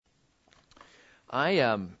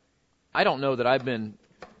I don't know that I've been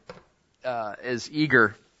as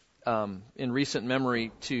eager in recent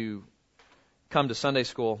memory to come to Sunday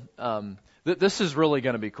school. This is really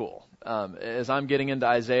going to be cool. As I'm getting into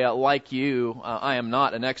Isaiah, like you, I am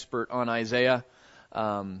not an expert on Isaiah.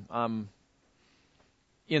 I'm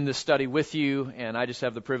in this study with you, and I just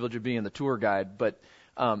have the privilege of being the tour guide. But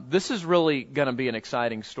this is really going to be an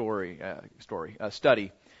exciting study,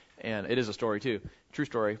 and it is a story too, true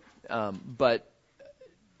story. But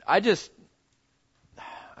I don't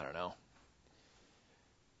know.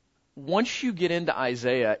 Once you get into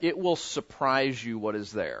Isaiah, it will surprise you what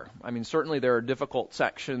is there. I mean, certainly there are difficult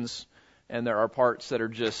sections, and there are parts that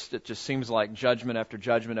are it just seems like judgment after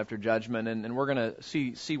judgment after judgment, and we're going to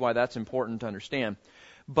see why that's important to understand.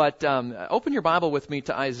 But open your Bible with me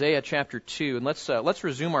to Isaiah chapter 2, and let's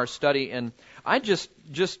resume our study. And I just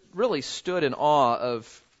really stood in awe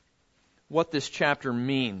of what this chapter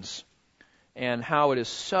means and how it is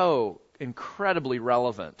so incredibly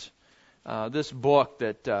relevant. This book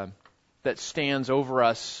that stands over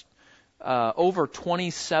us, over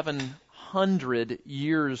 2,700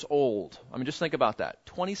 years old. I mean, just think about that.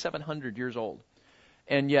 2,700 years old.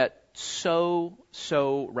 And yet so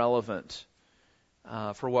relevant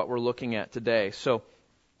for what we're looking at today. So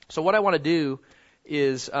what I want to do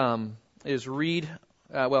is read,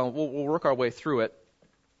 we'll work our way through it.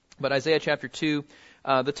 But Isaiah chapter 2,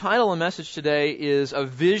 the title and message today is A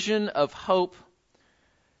Vision of Hope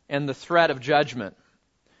and the Threat of Judgment.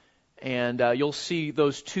 And you'll see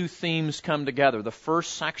those two themes come together. The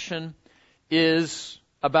first section is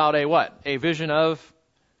about a what? A vision of.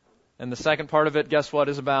 And the second part of it, guess what,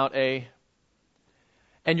 is about a.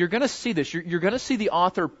 And you're going to see this. You're going to see the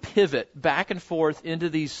author pivot back and forth into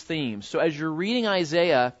these themes. So as you're reading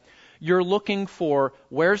Isaiah, you're looking for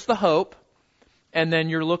where's the hope, and then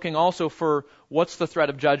you're looking also for what's the threat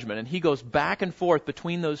of judgment. And he goes back and forth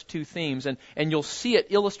between those two themes, and you'll see it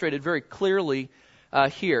illustrated very clearly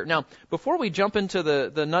here. Now, before we jump into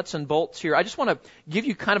the nuts and bolts here, I just want to give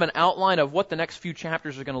you kind of an outline of what the next few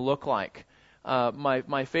chapters are going to look like.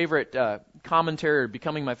 My favorite commentary, or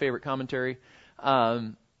becoming my favorite commentary,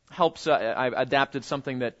 helps. I've adapted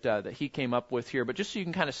something that he came up with here, but just so you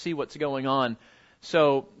can kind of see what's going on.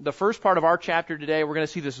 So the first part of our chapter today, we're going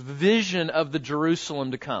to see this vision of the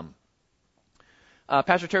Jerusalem to come.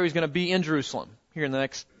 Pastor Terry is going to be in Jerusalem here in the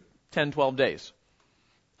next 10, 12 days.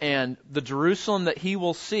 And the Jerusalem that he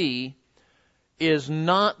will see is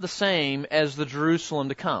not the same as the Jerusalem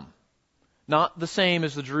to come. Not the same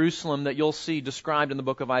as the Jerusalem that you'll see described in the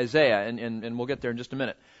book of Isaiah, and we'll get there in just a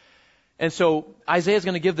minute. And so Isaiah is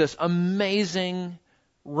going to give this amazing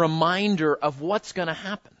reminder of what's going to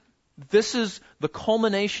happen. This is the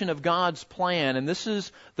culmination of God's plan, and this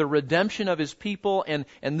is the redemption of His people, and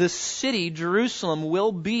this city, Jerusalem,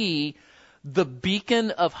 will be the beacon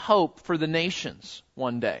of hope for the nations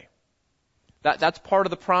one day. That's part of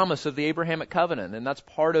the promise of the Abrahamic covenant, and that's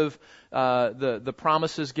part of the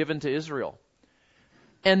promises given to Israel.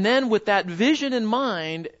 And then with that vision in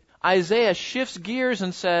mind, Isaiah shifts gears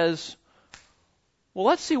and says, well,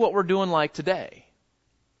 let's see what we're doing like today.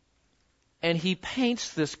 And he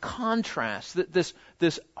paints this contrast, this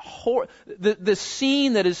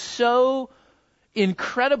scene that is so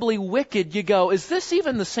incredibly wicked. You go, is this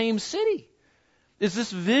even the same city? Is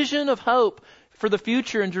this vision of hope for the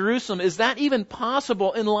future in Jerusalem, is that even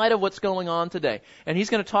possible in light of what's going on today? And he's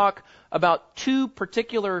going to talk about two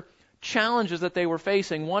particular challenges that they were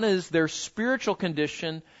facing. One is their spiritual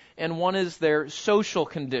condition, and one is their social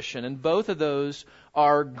condition. And both of those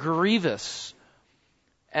are grievous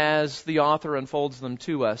as the author unfolds them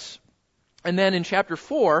to us. And then in chapter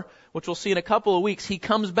 4, which we'll see in a couple of weeks, he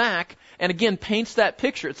comes back and again paints that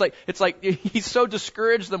picture. It's like he's so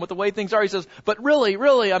discouraged them with the way things are. He says, but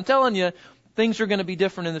really, I'm telling you, things are going to be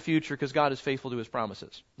different in the future because God is faithful to His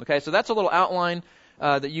promises. Okay, so that's a little outline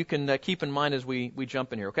that you can keep in mind as we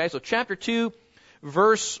jump in here. Okay, so chapter 2,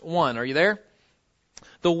 verse 1. Are you there?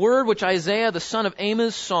 The word which Isaiah the son of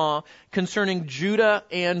Amos saw concerning Judah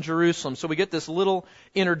and Jerusalem. So we get this little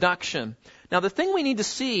introduction. Now the thing we need to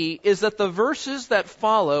see is that the verses that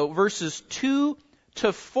follow, verses 2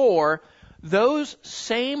 to 4, those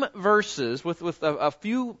same verses with a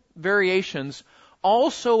few variations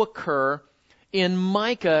also occur in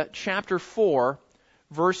Micah chapter 4,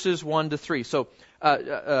 verses 1 to 3. So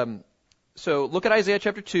look at Isaiah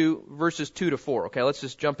chapter 2, verses 2 to 4. Okay, let's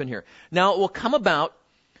just jump in here. Now it will come about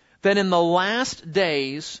that in the last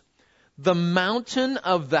days, the mountain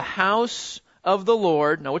of the house of the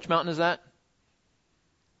Lord. Now which mountain is that?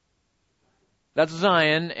 That's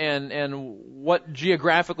Zion, and what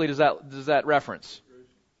geographically does that reference?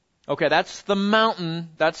 Okay, that's the mountain.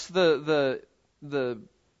 That's the the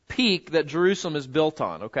peak that Jerusalem is built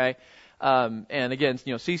on, okay? And again,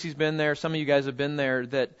 Cece's been there. Some of you guys have been there.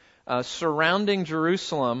 That surrounding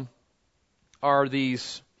Jerusalem are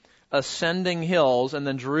these ascending hills, and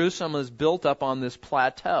then Jerusalem is built up on this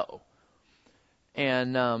plateau.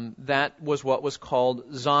 And that was what was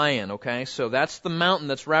called Zion, okay? So that's the mountain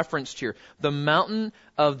that's referenced here. The mountain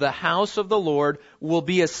of the house of the Lord will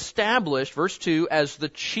be established, verse 2, as the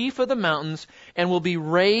chief of the mountains and will be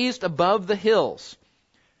raised above the hills.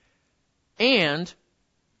 And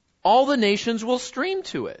all the nations will stream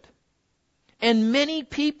to it. And many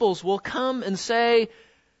peoples will come and say,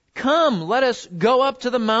 "Come, let us go up to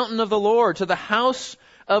the mountain of the Lord, to the house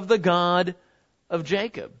of the God of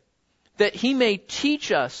Jacob, that He may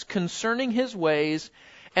teach us concerning His ways,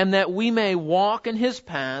 and that we may walk in His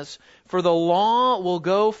paths. For the law will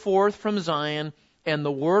go forth from Zion, and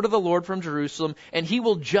the word of the Lord from Jerusalem, and He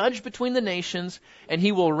will judge between the nations, and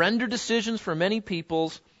He will render decisions for many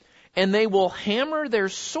peoples, and they will hammer their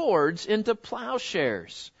swords into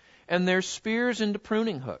plowshares, and their spears into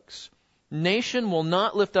pruning hooks. Nation will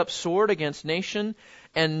not lift up sword against nation,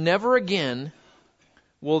 and never again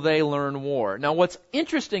will they learn war." Now what's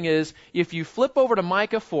interesting is, if you flip over to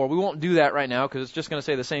Micah 4, we won't do that right now because it's just going to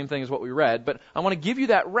say the same thing as what we read, but I want to give you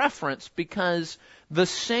that reference because the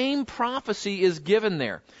same prophecy is given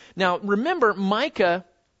there. Now remember, Micah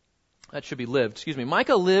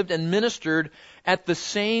lived and ministered at the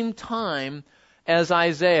same time as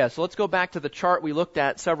Isaiah. So let's go back to the chart we looked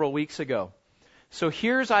at several weeks ago. So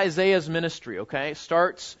here's Isaiah's ministry, okay?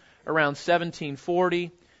 Starts around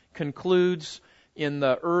 1740, concludes in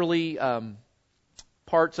the early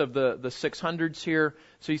parts of the 600s here.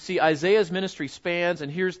 So you see Isaiah's ministry spans,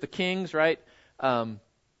 and here's the kings, right?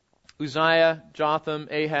 Uzziah, Jotham,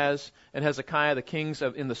 Ahaz, and Hezekiah, the kings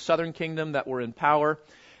in the southern kingdom that were in power.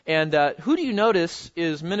 And who do you notice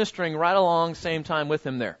is ministering right along same time with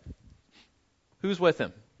him there? Who's with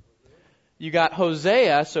him? You got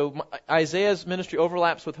Hosea, so Isaiah's ministry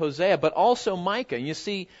overlaps with Hosea, but also Micah. And you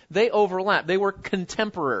see, they overlap. They were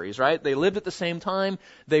contemporaries, right? They lived at the same time.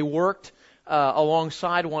 They worked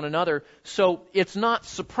alongside one another. So it's not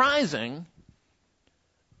surprising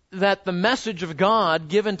that the message of God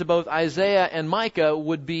given to both Isaiah and Micah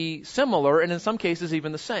would be similar, and in some cases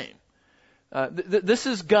even the same. This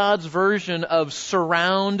is God's version of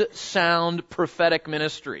surround sound prophetic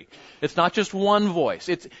ministry. It's not just one voice.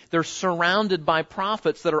 They're surrounded by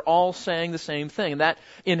prophets that are all saying the same thing. And that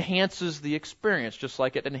enhances the experience, just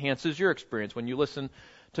like it enhances your experience when you listen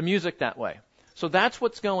to music that way. So that's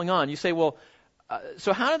what's going on. You say, well,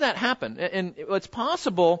 so how did that happen? And it's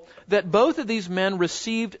possible that both of these men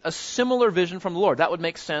received a similar vision from the Lord. That would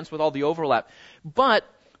make sense with all the overlap. But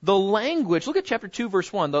the language, look at chapter 2,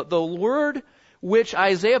 verse 1. The word which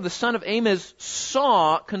Isaiah the son of Amoz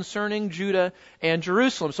saw concerning Judah and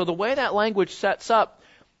Jerusalem. So the way that language sets up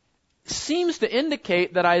seems to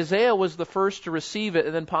indicate that Isaiah was the first to receive it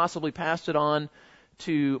and then possibly passed it on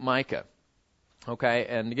to Micah. Okay,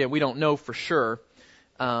 and again, we don't know for sure,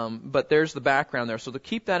 but there's the background there. So to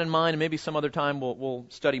keep that in mind, and maybe some other time we'll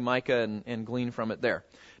study Micah and glean from it there.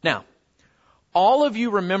 Now, all of you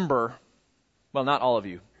remember, well, not all of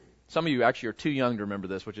you. Some of you actually are too young to remember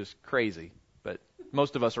this, which is crazy. But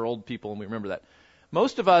most of us are old people and we remember that.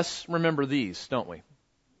 Most of us remember these, don't we? You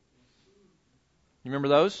remember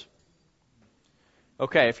those?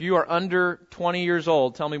 Okay, if you are under 20 years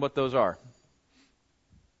old, tell me what those are.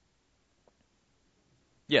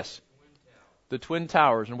 Yes. The Twin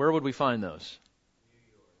Towers. And where would we find those? New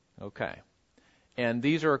York. Okay. And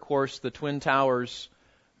these are, of course, the Twin Towers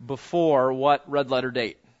before what red letter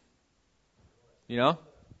date? You know?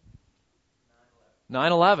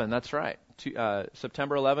 9/11, that's right.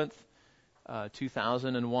 September 11th,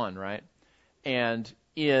 2001, right? And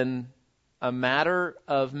in a matter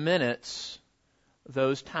of minutes,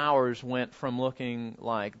 those towers went from looking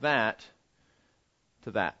like that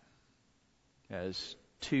to that, as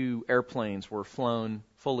two airplanes were flown,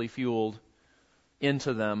 fully fueled,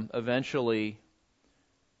 into them, eventually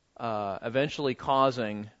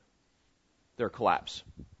causing their collapse.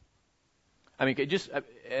 I mean,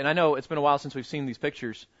 and I know it's been a while since we've seen these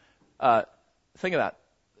pictures. Think of that.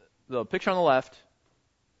 The picture on the left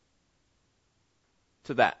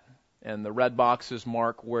to that. And the red boxes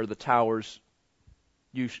mark where the towers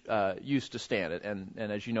used to stand.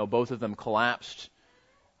 And as you know, both of them collapsed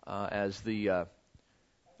as the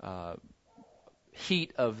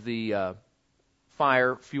heat of the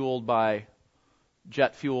fire fueled by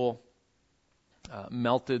jet fuel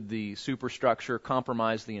melted the superstructure,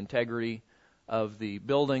 compromised the integrity of the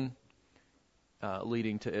building,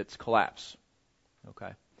 leading to its collapse.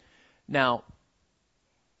 Okay. Now,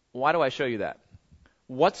 why do I show you that?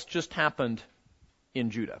 what's just happened in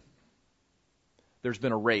Judah? There's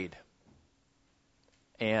been a raid.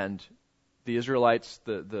 And the Israelites,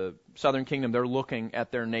 the southern kingdom, they're looking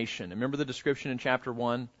at their nation. Remember the description in chapter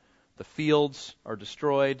 1? The fields are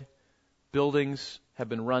destroyed. Buildings have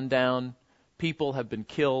been run down. People have been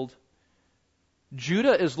killed.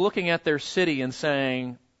 Judah is looking at their city and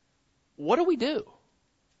saying, what do we do?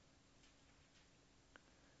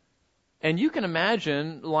 And you can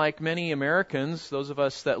imagine, like many Americans, those of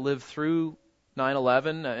us that lived through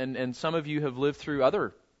 9/11, and some of you have lived through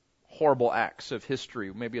other horrible acts of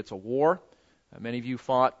history. Maybe it's a war. Many of you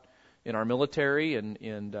fought in our military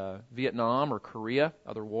in Vietnam or Korea,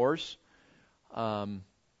 other wars.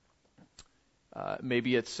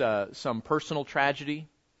 Maybe it's some personal tragedy.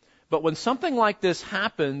 But when something like this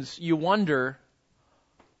happens, you wonder,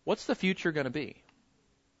 what's the future going to be?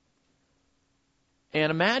 And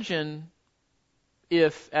imagine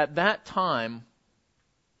if at that time,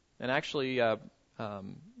 and actually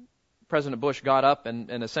President Bush got up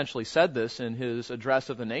and essentially said this in his address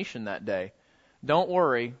of the nation that day, don't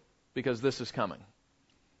worry, because this is coming.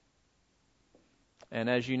 And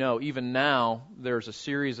as you know, even now, there's a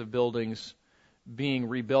series of buildings being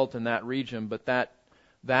rebuilt in that region, but that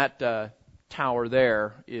tower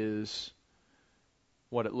there is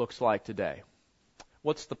what it looks like today.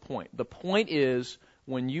 What's the point? The point is,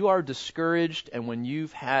 when you are discouraged and when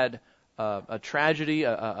you've had a tragedy,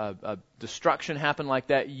 a destruction happen like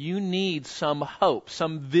that, you need some hope,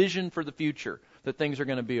 some vision for the future that things are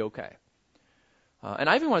going to be okay. And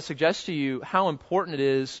I even want to suggest to you how important it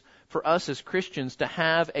is for us as Christians to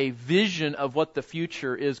have a vision of what the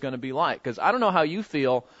future is going to be like. Because I don't know how you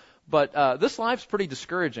feel, but this life's pretty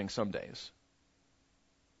discouraging some days.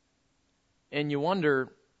 And you wonder,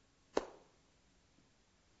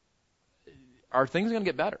 are things going to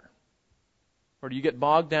get better? Or do you get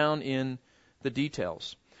bogged down in the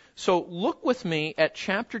details? So look with me at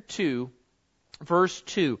chapter 2, verse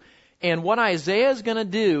 2. And what Isaiah is going to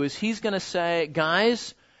do is he's going to say,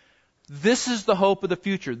 guys, this is the hope of the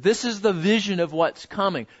future. This is the vision of what's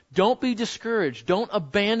coming. Don't be discouraged. Don't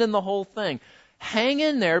abandon the whole thing. Hang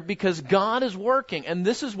in there because God is working, and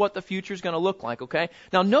this is what the future is going to look like, okay?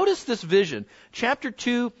 Now notice this vision. Chapter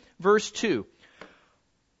 2, verse 2.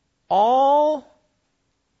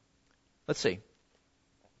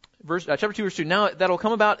 Chapter 2, verse 2. Now that'll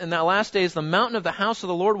come about in that last days, the mountain of the house of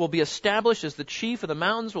the Lord will be established as the chief of the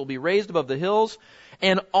mountains, will be raised above the hills,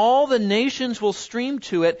 and all the nations will stream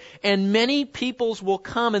to it, and many peoples will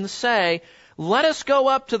come and say, let us go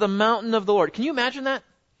up to the mountain of the Lord. Can you imagine that?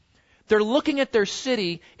 They're looking at their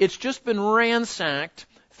city. It's just been ransacked.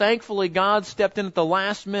 Thankfully, God stepped in at the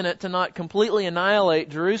last minute to not completely annihilate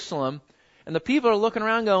Jerusalem. And the people are looking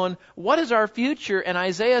around going, what is our future? And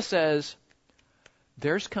Isaiah says,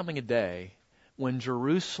 there's coming a day when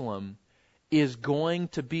Jerusalem is going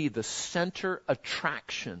to be the center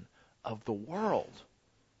attraction of the world.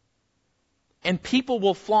 And people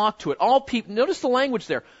will flock to it. All people, notice the language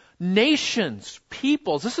there. Nations,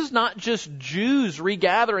 peoples. This is not just Jews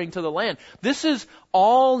regathering to the land. This is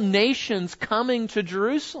all nations coming to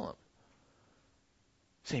Jerusalem.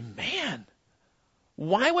 Say, man,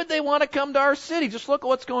 why would they want to come to our city? Just look at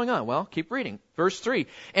what's going on. Well, keep reading. Verse 3.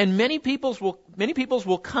 And many peoples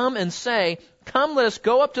will come and say, come, let us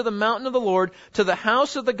go up to the mountain of the Lord, to the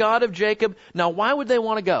house of the God of Jacob. Now, why would they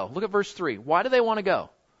want to go? Look at verse 3. Why do they want to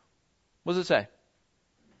go? What does it say?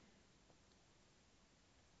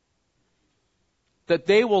 Who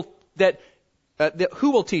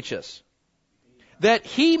will teach us? That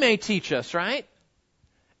He may teach us, right?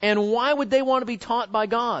 And why would they want to be taught by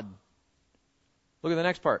God? Look at the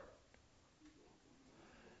next part.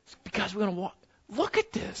 It's because we're going to walk. Look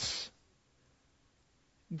at this.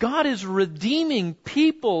 God is redeeming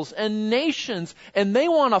peoples and nations, and they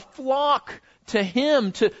want to flock to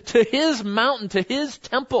Him, to His mountain, to His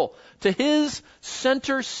temple, to His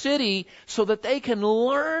center city, so that they can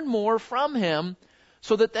learn more from Him,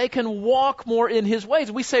 so that they can walk more in His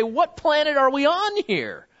ways. We say, what planet are we on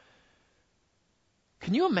here?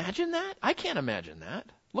 Can you imagine that? I can't imagine that.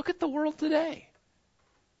 Look at the world today.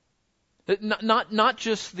 Not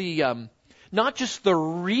just the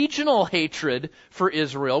regional hatred for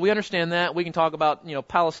Israel. We understand that. We can talk about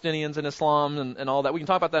Palestinians and Islam and all that. We can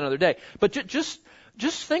talk about that another day. But just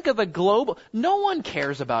think of the global. No one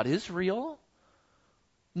cares about Israel.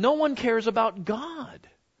 No one cares about God.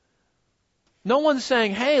 No one's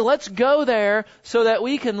saying, hey, let's go there so that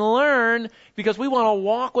we can learn because we want to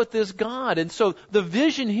walk with this God. And so the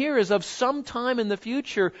vision here is of some time in the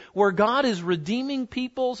future where God is redeeming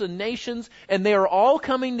peoples and nations, and they are all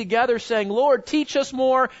coming together saying, Lord, teach us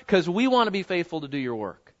more because we want to be faithful to do your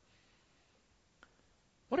work.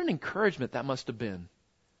 What an encouragement that must have been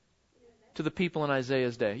to the people in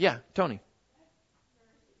Isaiah's day. Yeah, Tony.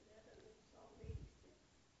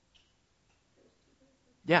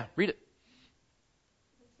 Yeah, read it.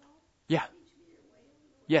 Yeah.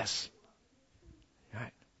 Yes. All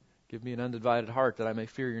right. Give me an undivided heart that I may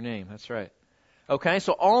fear your name. That's right. Okay,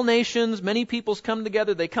 so all nations, many peoples come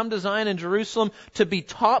together. They come to Zion and Jerusalem to be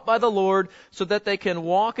taught by the Lord so that they can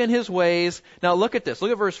walk in His ways. Now look at this.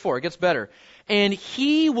 Look at verse 4. It gets better. And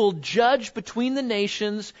He will judge between the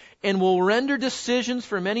nations and will render decisions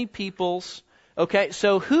for many peoples. Okay,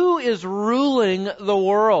 so who is ruling the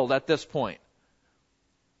world at this point?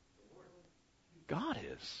 God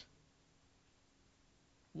is.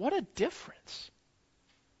 What a difference.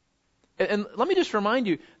 And let me just remind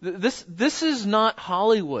you, this is not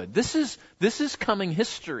Hollywood. This is coming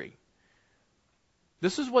history.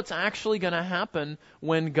 This is what's actually going to happen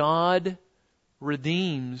when God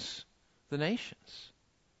redeems the nations.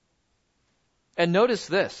 And notice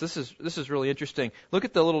this. This is really interesting. Look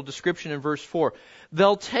at the little description in verse 4.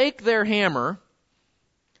 They'll take their hammer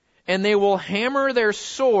and they will hammer their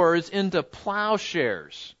swords into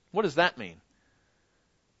plowshares. What does that mean?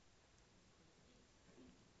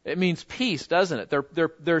 It means peace, doesn't it?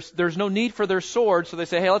 There's no need for their swords, so they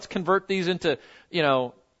say, hey, let's convert these into,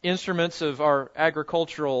 instruments of our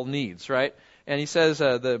agricultural needs, right? And he says,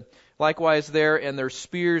 likewise there, and their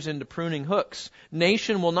spears into pruning hooks.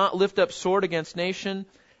 Nation will not lift up sword against nation,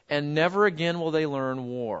 and never again will they learn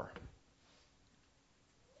war.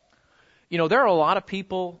 There are a lot of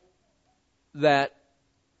people that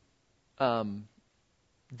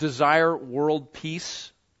desire world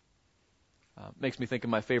peace. Makes me think of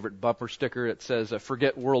my favorite bumper sticker. It says,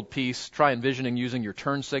 forget world peace, try envisioning using your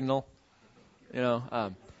turn signal.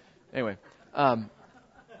 Anyway.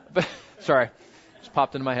 But sorry, just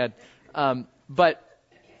popped into my head. But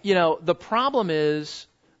the problem is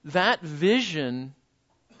that vision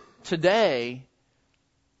today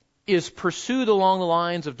is pursued along the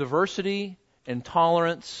lines of diversity and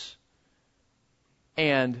tolerance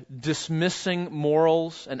and dismissing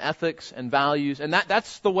morals and ethics and values. And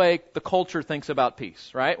that's the way the culture thinks about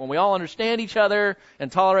peace, right? When we all understand each other and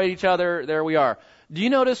tolerate each other, there we are. Do you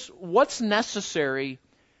notice what's necessary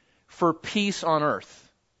for peace on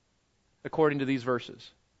earth, according to these verses?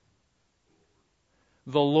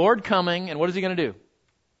 The Lord coming, and what is He going to do?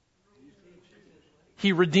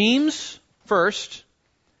 He redeems first,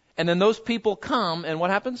 and then those people come, and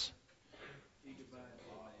what happens?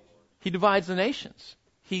 He divides the nations.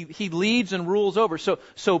 He leads and rules over.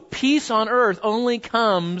 So peace on earth only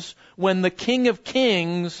comes when the King of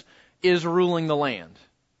Kings is ruling the land.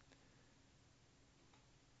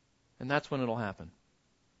 And that's when it'll happen.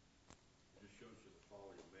 It just shows you the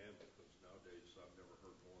folly of man, because nowadays I've never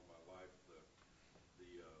heard more in my life the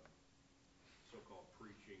so-called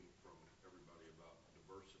preaching from everybody about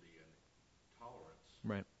diversity and tolerance.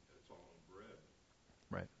 Right. It's all inbred.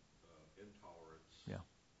 Right. Intolerance. Yeah.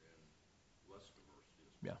 And less diversity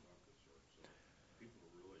as far as I'm concerned. So people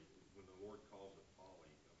are really, when the Lord calls it folly,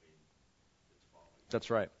 it's folly. That's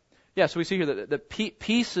right. Yeah, so we see here that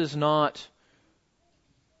peace is not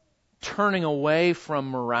turning away from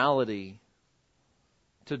morality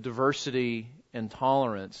to diversity and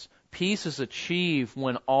tolerance. Peace is achieved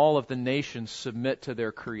when all of the nations submit to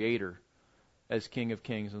their Creator as King of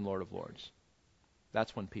Kings and Lord of Lords.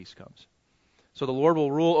 That's when peace comes. So the Lord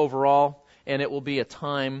will rule over all, and it will be a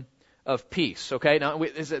time of peace. Okay, now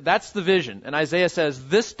that's the vision. And Isaiah says,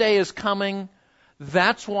 this day is coming.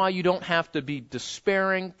 That's why you don't have to be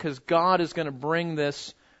despairing, because God is going to bring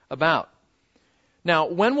this about. Now,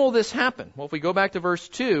 when will this happen? Well, if we go back to verse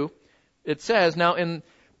 2, it says,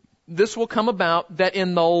 this will come about that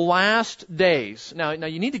in the last days. Now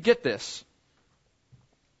you need to get this.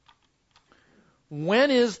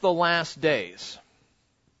 When is the last days?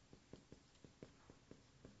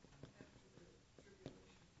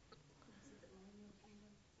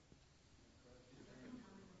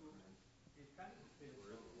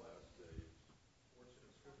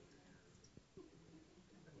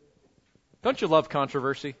 Don't you love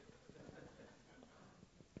controversy?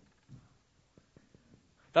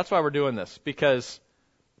 That's why we're doing this, because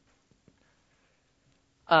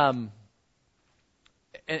I'm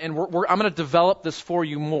going to develop this for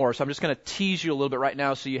you more, so I'm just going to tease you a little bit right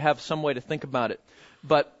now so you have some way to think about it.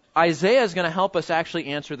 But Isaiah is going to help us actually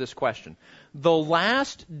answer this question. The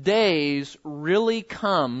last days really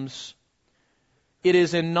comes, it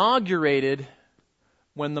is inaugurated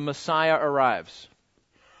when the Messiah arrives.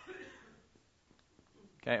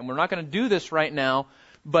 Okay, and we're not going to do this right now,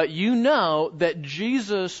 but you know that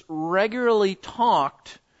Jesus regularly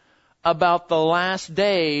talked about the last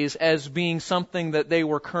days as being something that they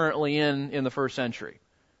were currently in the first century.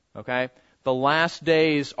 Okay? The last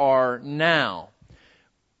days are now.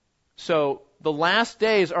 So the last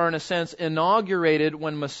days are in a sense inaugurated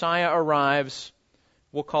when Messiah arrives.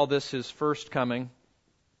 We'll call this his first coming.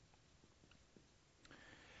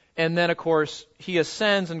 And then, of course, he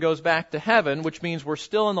ascends and goes back to heaven, which means we're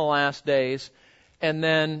still in the last days. And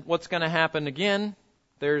then what's going to happen again?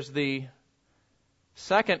 There's the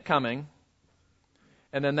second coming.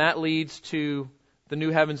 And then that leads to the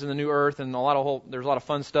new heavens and the new earth, and there's a lot of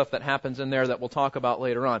fun stuff that happens in there that we'll talk about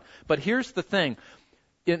later on. But here's the thing.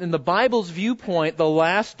 In the Bible's viewpoint, the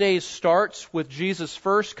last days starts with Jesus'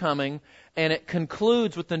 first coming, and it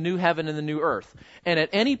concludes with the new heaven and the new earth. And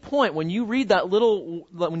at any point, when you read that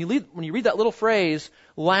little phrase,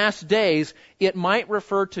 last days, it might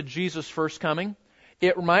refer to Jesus' first coming.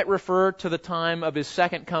 It might refer to the time of his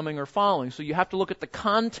second coming or following. So you have to look at the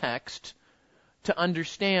context to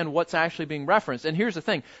understand what's actually being referenced. And here's the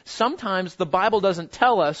thing. Sometimes the Bible doesn't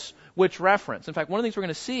tell us which reference. In fact, one of the things we're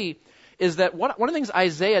going to see is that one of the things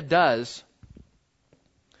Isaiah does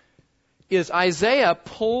is Isaiah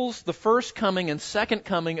pulls the first coming and second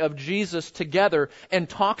coming of Jesus together and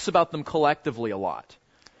talks about them collectively a lot.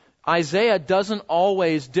 Isaiah doesn't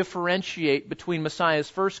always differentiate between Messiah's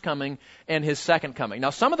first coming and his second coming.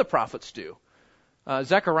 Now, some of the prophets do.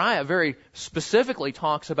 Zechariah very specifically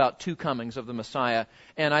talks about two comings of the Messiah,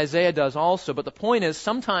 and Isaiah does also. But the point is,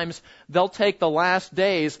 sometimes they'll take the last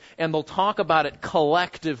days and they'll talk about it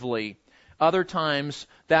collectively. Other times,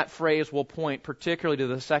 that phrase will point particularly to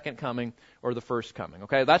the second coming or the first coming.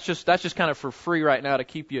 Okay, that's just kind of for free right now to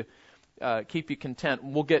keep you content.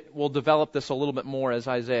 We'll develop this a little bit more as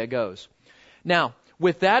Isaiah goes. Now,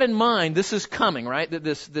 with that in mind, this is coming, right?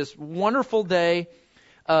 This wonderful day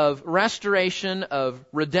of restoration, of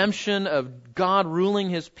redemption, of God ruling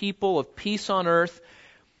his people, of peace on earth.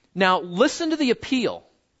 Now, listen to the appeal.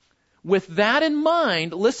 With that in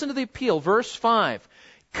mind, listen to the appeal. Verse 5.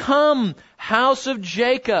 Come, house of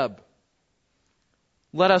Jacob,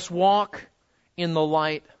 let us walk in the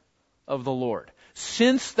light of the Lord.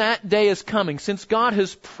 Since that day is coming, since God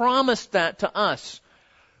has promised that to us,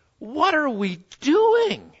 what are we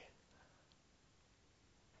doing?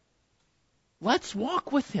 Let's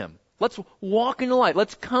walk with him. Let's walk in the light.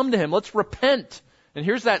 Let's come to him. Let's repent. And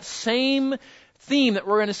here's that same theme that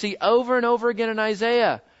we're going to see over and over again in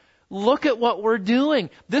Isaiah. Look at what we're doing.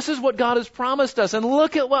 This is what God has promised us. And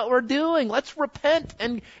look at what we're doing. Let's repent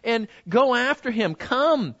and go after him.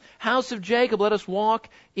 Come, house of Jacob, let us walk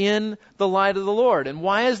in the light of the Lord. And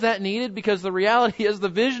why is that needed? Because the reality is the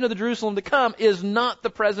vision of the Jerusalem to come is not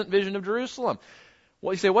the present vision of Jerusalem.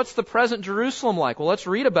 Well, you say, what's the present Jerusalem like? Well, let's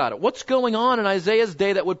read about it. What's going on in Isaiah's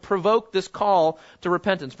day that would provoke this call to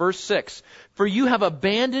repentance? Verse 6. For you have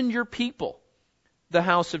abandoned your people, the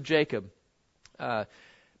house of Jacob,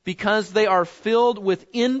 because they are filled with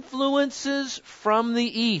influences from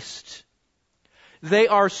the east. They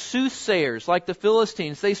are soothsayers like the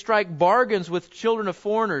Philistines. They strike bargains with children of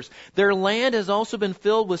foreigners. Their land has also been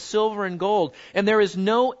filled with silver and gold, and there is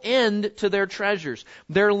no end to their treasures.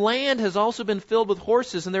 Their land has also been filled with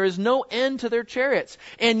horses, and there is no end to their chariots.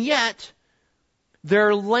 And yet,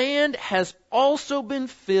 their land has also been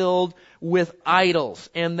filled with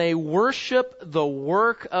idols, and they worship the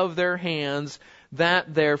work of their hands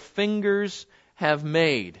that their fingers have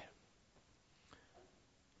made.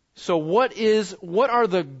 So what are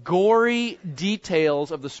the gory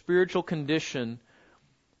details of the spiritual condition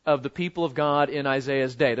of the people of God in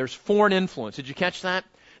Isaiah's day? There's foreign influence. Did you catch that?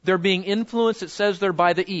 They're being influenced, it says there,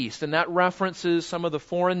 by the east, and that references some of the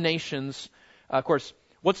foreign nations. Of course,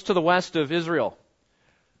 what's to the west of Israel?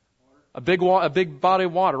 A big body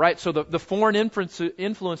of water, right? So the foreign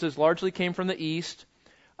influences largely came from the east,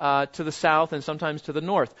 to the south, and sometimes to the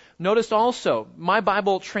north. Notice also, my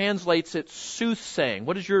Bible translates it soothsaying.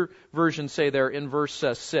 What does your version say there in verse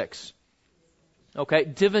 6? Okay,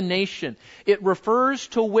 divination. It refers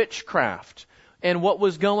to witchcraft. And what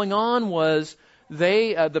was going on was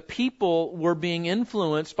the people were being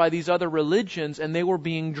influenced by these other religions, and they were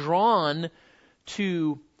being drawn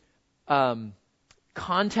to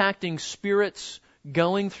contacting spirits,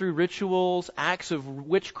 going through rituals, acts of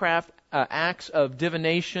witchcraft, acts of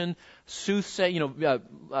divination, soothsay,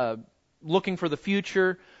 looking for the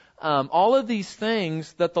future. All of these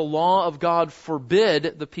things that the law of God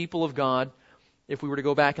forbid the people of God, if we were to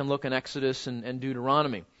go back and look in Exodus and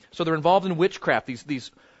Deuteronomy. So they're involved in witchcraft,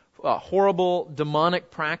 these horrible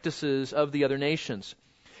demonic practices of the other nations.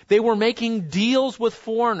 They were making deals with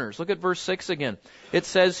foreigners. Look at verse 6 again. It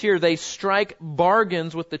says here, they strike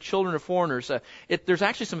bargains with the children of foreigners. There's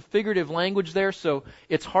actually some figurative language there, so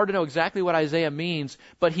it's hard to know exactly what Isaiah means.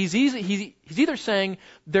 But he's either saying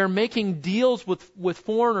they're making deals with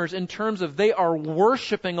foreigners in terms of they are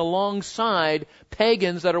worshiping alongside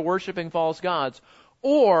pagans that are worshiping false gods.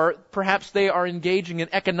 Or perhaps they are engaging in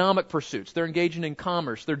economic pursuits. They're engaging in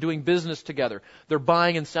commerce. They're doing business together. They're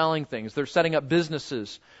buying and selling things. They're setting up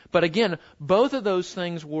businesses. But again, both of those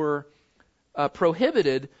things were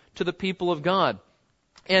prohibited to the people of God.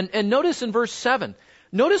 And notice in verse 7,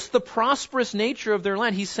 notice the prosperous nature of their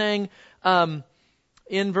land. He's saying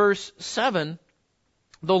in verse 7,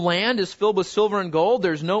 the land is filled with silver and gold.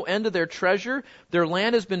 There's no end to their treasure. Their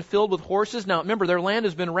land has been filled with horses. Now, remember, their land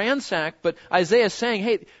has been ransacked, but Isaiah is saying,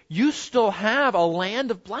 hey, you still have a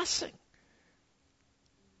land of blessing.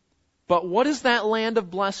 But what is that land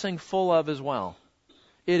of blessing full of as well?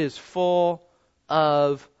 It is full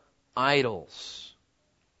of idols.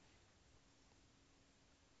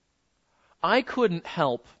 I couldn't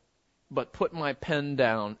help but put my pen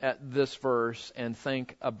down at this verse and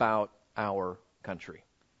think about our country.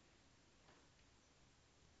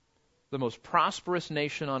 The most prosperous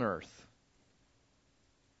nation on earth,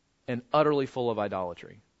 and utterly full of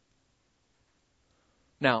idolatry.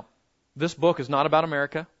 Now, this book is not about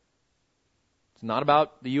America. It's not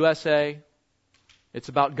about the USA. It's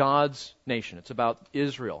about God's nation. It's about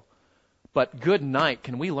Israel. But good night,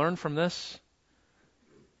 can we learn from this?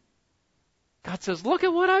 God says, look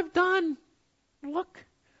at what I've done. Look.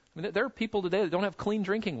 I mean, there are people today that don't have clean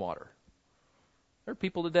drinking water. There are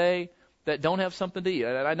people today that don't have something to eat.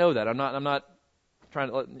 I know that. I'm not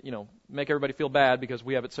trying to make everybody feel bad because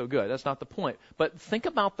we have it so good. That's not the point. But think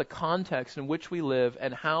about the context in which we live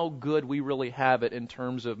and how good we really have it in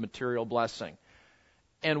terms of material blessing.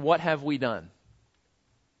 And what have we done?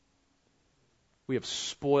 We have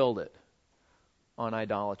spoiled it on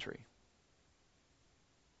idolatry.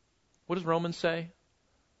 What does Romans say?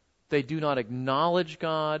 They do not acknowledge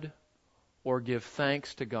God or give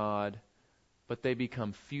thanks to God, but they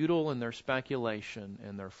become futile in their speculation,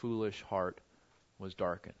 and their foolish heart was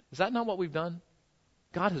darkened. Is that not what we've done?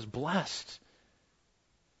 God has blessed.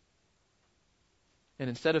 And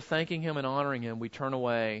instead of thanking Him and honoring Him, we turn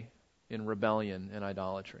away in rebellion and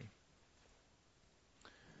idolatry.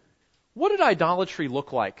 What did idolatry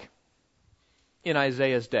look like in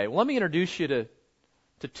Isaiah's day? Well, let me introduce you to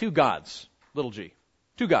two gods, little g.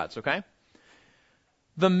 Two gods, okay?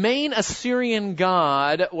 The main Assyrian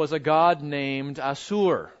god was a god named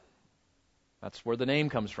Assur. That's where the name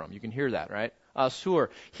comes from. You can hear that, right? Assur.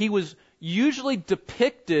 He was usually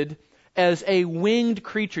depicted as a winged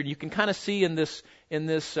creature. You can kind of see in this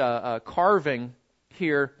carving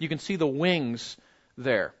here, you can see the wings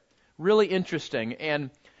there. Really interesting. And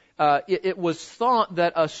it was thought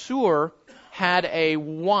that Assur had a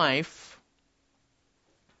wife,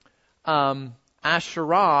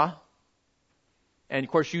 Asherah. And of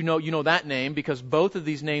course, you know that name because both of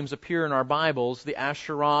these names appear in our Bibles, the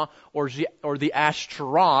Asherah or the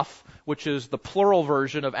Ashtaroth, which is the plural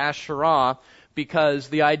version of Asherah, because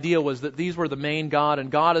the idea was that these were the main god and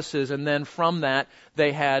goddesses, and then from that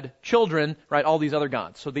they had children, right? All these other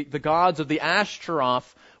gods. So the gods of the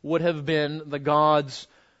Ashtaroth would have been the gods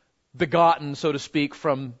begotten, so to speak,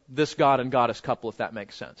 from this god and goddess couple, if that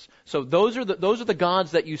makes sense. So those are the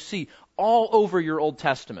gods that you see all over your Old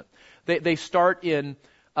Testament. They start in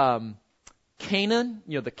Canaan,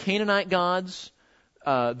 the Canaanite gods,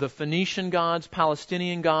 the Phoenician gods,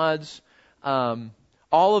 Palestinian gods,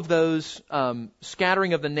 all of those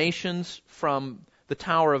scattering of the nations from the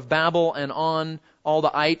Tower of Babel and on, all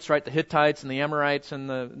the ites, right, the Hittites and the Amorites and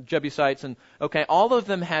the Jebusites, and all of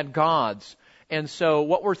them had gods. And so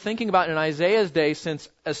what we're thinking about in Isaiah's day, since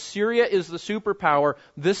Assyria is the superpower,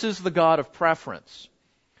 this is the god of preference.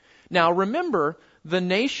 Now remember, the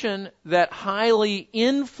nation that highly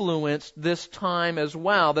influenced this time as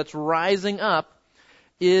well, that's rising up,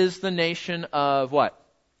 is the nation of what?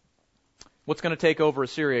 What's going to take over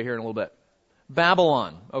Assyria here in a little bit?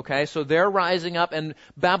 Babylon. Okay, so they're rising up, and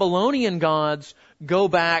Babylonian gods go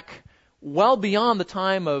back well beyond the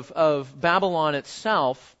time of Babylon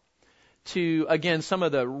itself to, again, some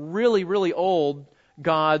of the really, really old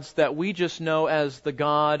gods that we just know as the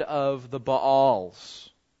god of the Baals.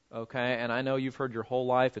 Okay, and I know you've heard your whole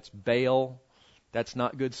life it's Baal. That's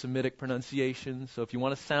not good Semitic pronunciation. So if you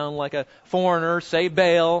want to sound like a foreigner, say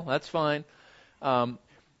Baal. That's fine.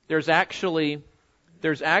 There's actually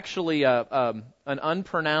an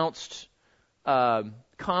unpronounced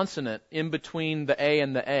consonant in between the A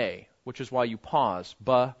and the A, which is why you pause.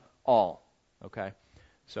 Baal. Okay,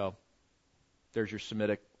 so There's your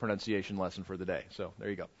Semitic pronunciation lesson for the day. So there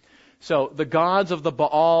you go. So the gods of the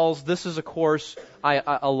Baals, this is, of course,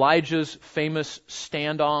 Elijah's famous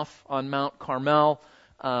standoff on Mount Carmel,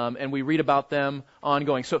 and we read about them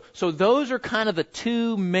ongoing. So those are kind of the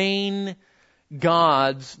two main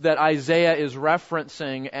gods that Isaiah is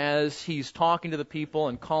referencing as he's talking to the people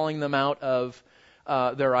and calling them out of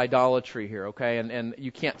their idolatry here, okay? And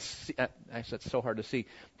you can't see, actually that's so hard to see,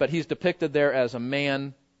 but he's depicted there as a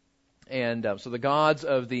man, and so the gods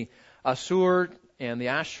of the Asur and the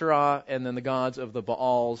Asherah, and then the gods of the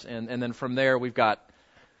Baals, and then from there we've got,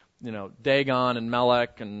 Dagon and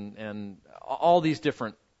Melech and all these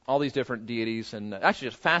different deities, and actually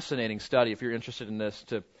it's a fascinating study if you're interested in this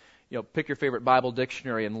to, pick your favorite Bible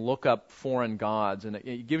dictionary and look up foreign gods, and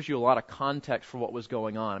it gives you a lot of context for what was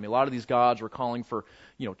going on. I mean, a lot of these gods were calling for,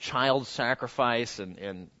 child sacrifice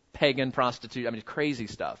and pagan prostitution. I mean, crazy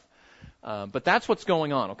stuff. But that's what's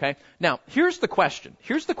going on, okay? Now, here's the question.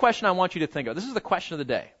 Here's the question I want you to think of. This is the question of the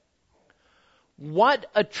day. What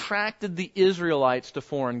attracted the Israelites to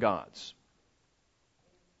foreign gods?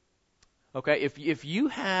 Okay, if you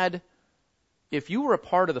were a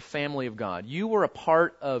part of the family of God, you were a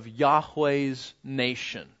part of Yahweh's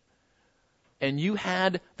nation, and you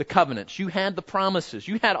had the covenants, you had the promises,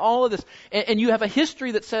 you had all of this, and you have a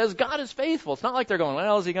history that says God is faithful. It's not like they're going,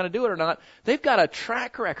 well, is he going to do it or not? They've got a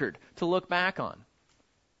track record to look back on.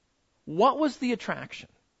 What was the attraction?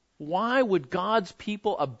 Why would God's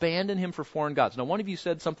people abandon him for foreign gods? Now, one of you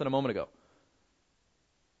said something a moment ago.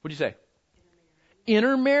 What did you say?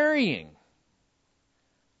 Intermarrying.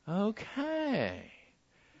 Okay.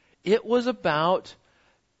 It was about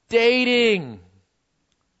dating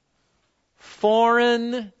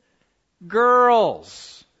foreign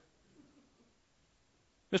girls.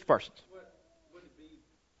 Mr. Parsons. Would it be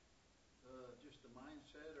just the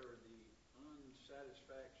mindset or the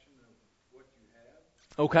unsatisfaction of what you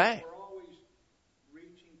have? Okay. We're always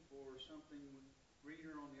reaching for something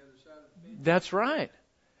greener on the other side of the fence. That's right.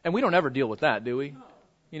 And we don't ever deal with that, do we? No.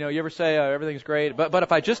 You ever say everything's great, but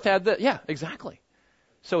if I just had that, yeah, exactly.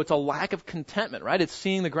 So it's a lack of contentment, right? It's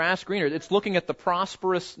seeing the grass greener. It's looking at the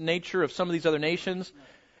prosperous nature of some of these other nations.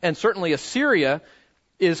 And certainly Assyria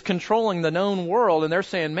is controlling the known world, and they're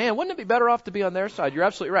saying, man, wouldn't it be better off to be on their side? You're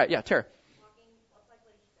absolutely right. Yeah, Tara. Walking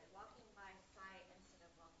by sight instead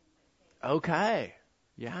of walking by faith. Okay.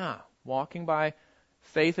 Yeah. Walking by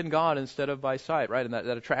faith in God instead of by sight, right? And that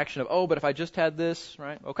attraction of, but if I just had this,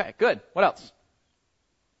 right? Okay, good. What else?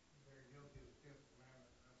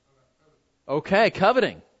 Okay,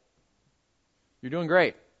 coveting. You're doing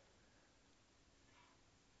great.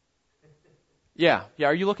 Yeah.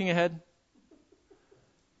 Are you looking ahead?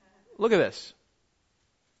 Look at this.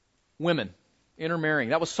 Women intermarrying.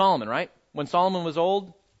 That was Solomon, right? When Solomon was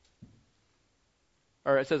old,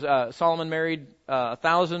 or it says Solomon married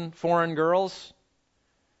 1,000 foreign girls.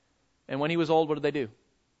 And when he was old, what did they do?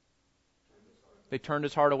 They turned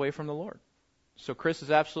his heart away from the Lord. So Chris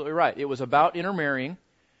is absolutely right. It was about intermarrying.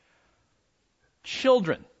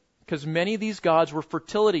 Children, because many of these gods were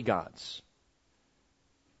fertility gods.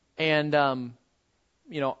 And,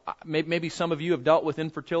 maybe some of you have dealt with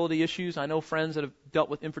infertility issues. I know friends that have dealt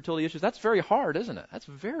with infertility issues. That's very hard, isn't it? That's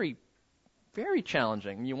very, very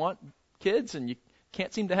challenging. You want kids and you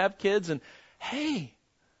can't seem to have kids. And, hey,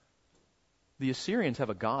 the Assyrians have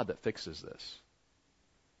a God that fixes this.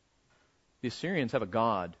 The Assyrians have a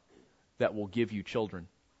God that will give you children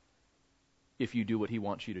if you do what he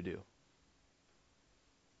wants you to do.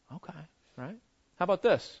 Okay, right? How about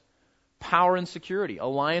this? Power and security,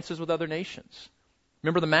 alliances with other nations.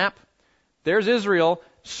 Remember the map? There's Israel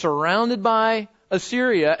surrounded by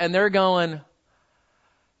Assyria, and they're going,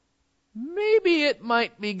 maybe it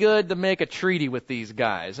might be good to make a treaty with these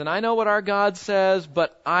guys. And I know what our God says,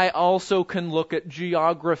 but I also can look at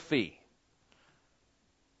geography.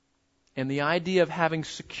 And the idea of having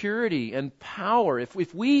security and power. If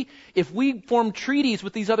we form treaties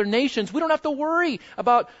with these other nations, we don't have to worry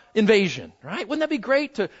about invasion, right? Wouldn't that be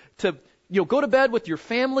great to go to bed with your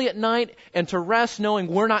family at night and to rest knowing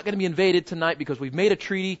we're not going to be invaded tonight because we've made a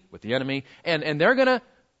treaty with the enemy and they're going to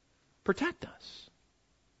protect us.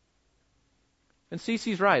 And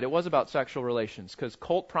Cece's right. It was about sexual relations because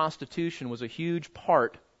cult prostitution was a huge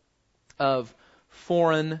part of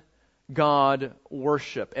foreign God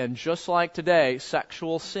worship. And just like today,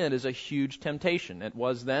 sexual sin is a huge temptation. It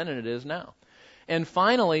was then and it is now. And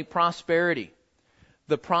finally, prosperity.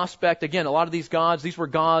 The prospect, again, a lot of these gods, these were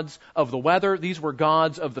gods of the weather. These were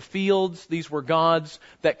gods of the fields. These were gods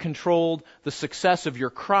that controlled the success of your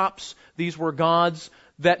crops. These were gods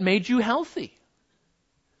that made you healthy.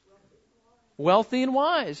 Wealthy and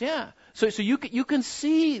wise, yeah. So you can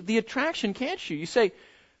see the attraction, can't you? You say,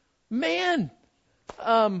 man,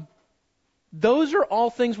 those are all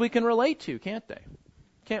things we can relate to, can't they?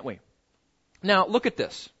 Can't we? Now, look at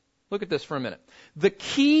this. Look at this for a minute. The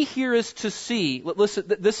key here is to see, listen,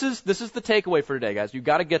 this is the takeaway for today, guys. You've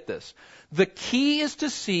got to get this. The key is to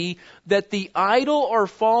see that the idol or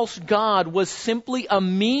false god was simply a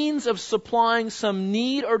means of supplying some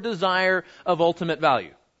need or desire of ultimate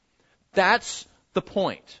value. That's the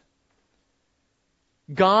point.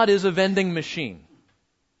 God is a vending machine.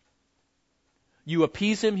 You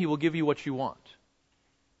appease him, he will give you what you want.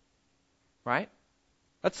 Right?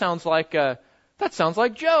 That sounds like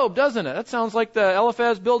Job, doesn't it? That sounds like the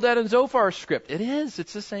Eliphaz, Bildad, and Zophar script. It is.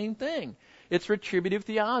 It's the same thing. It's retributive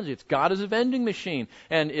theology. It's God is a vending machine.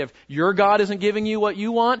 And if your God isn't giving you what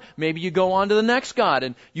you want, maybe you go on to the next God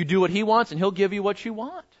and you do what he wants and he'll give you what you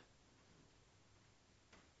want.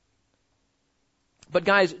 But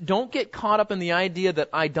guys, don't get caught up in the idea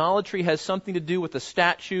that idolatry has something to do with the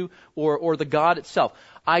statue or the God itself.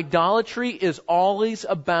 Idolatry is always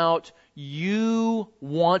about you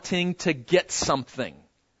wanting to get something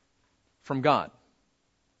from God.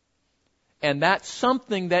 And that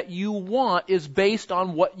something that you want is based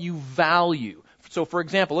on what you value. So for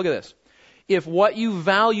example, look at this. If what you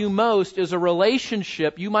value most is a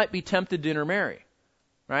relationship, you might be tempted to intermarry.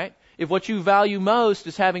 Right? If what you value most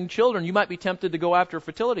is having children, you might be tempted to go after a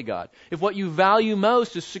fertility god. If what you value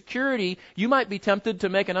most is security, you might be tempted to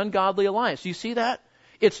make an ungodly alliance. Do you see that?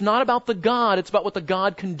 It's not about the God, it's about what the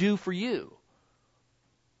God can do for you.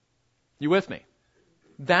 You with me?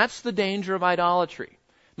 That's the danger of idolatry.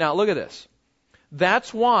 Now look at this.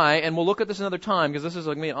 That's why, and we'll look at this another time because this is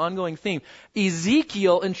going to be an ongoing theme,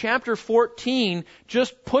 Ezekiel in chapter 14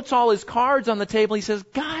 just puts all his cards on the table. He says,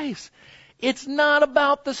 guys, it's not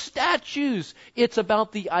about the statues. It's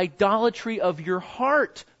about the idolatry of your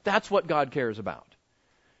heart. That's what God cares about.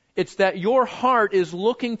 It's that your heart is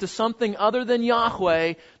looking to something other than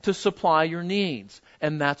Yahweh to supply your needs.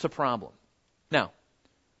 And that's a problem. Now,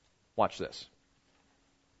 watch this.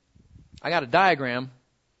 I got a diagram.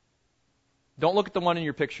 Don't look at the one in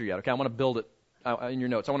your picture yet, okay? I want to build it in your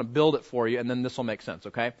notes. I want to build it for you, and then this will make sense,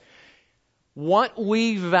 okay? What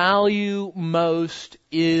we value most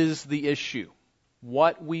is the issue.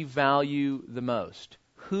 What we value the most.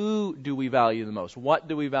 Who do we value the most? What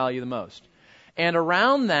do we value the most? And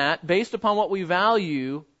around that, based upon what we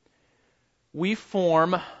value, we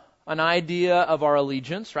form an idea of our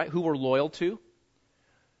allegiance, right? Who we're loyal to.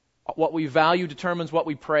 What we value determines what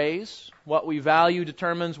we praise. What we value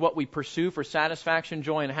determines what we pursue for satisfaction,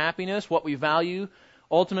 joy, and happiness. What we value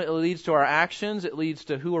ultimately leads to our actions. It leads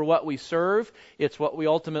to who or what we serve. It's what we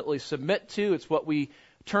ultimately submit to. It's what we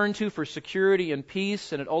turn to for security and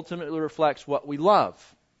peace. And it ultimately reflects what we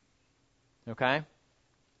love. Okay?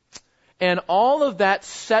 And all of that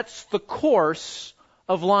sets the course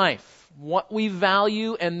of life. What we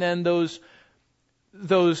value and then those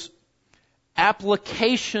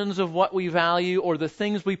applications of what we value or the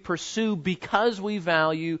things we pursue because we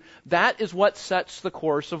value, that is what sets the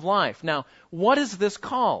course of life. Now, what is this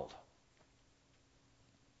called?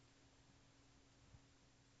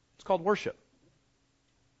 It's called worship.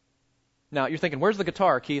 Now, you're thinking, where's the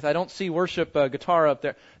guitar, Keith? I don't see worship guitar up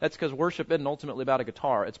there. That's because worship isn't ultimately about a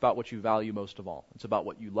guitar. It's about what you value most of all. It's about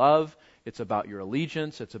what you love. It's about your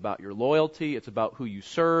allegiance. It's about your loyalty. It's about who you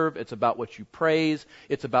serve. It's about what you praise.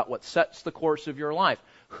 It's about what sets the course of your life.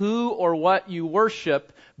 Who or what you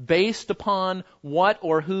worship based upon what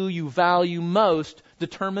or who you value most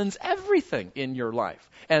determines everything in your life.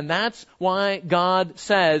 And that's why God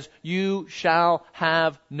says, you shall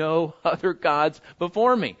have no other gods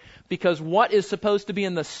before me. Because what is supposed to be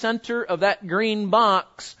in the center of that green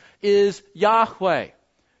box is Yahweh,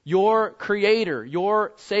 your Creator,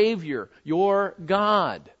 your Savior, your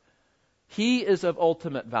God. He is of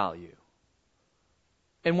ultimate value.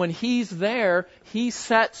 And when He's there, He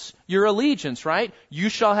sets your allegiance, right? You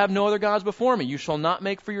shall have no other gods before me. You shall not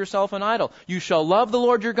make for yourself an idol. You shall love the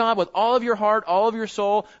Lord your God with all of your heart, all of your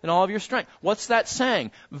soul, and all of your strength. What's that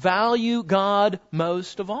saying? Value God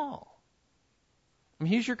most of all. I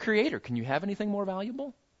mean, He's your Creator. Can you have anything more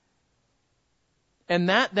valuable? And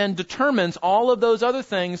that then determines all of those other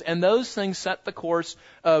things, and those things set the course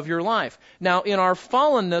of your life. Now, in our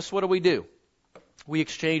fallenness, what do? We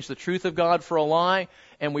exchange the truth of God for a lie,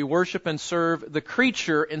 and we worship and serve the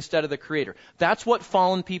creature instead of the Creator. That's what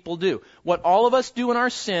fallen people do. What all of us do in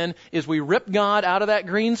our sin is we rip God out of that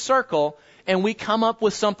green circle, and we come up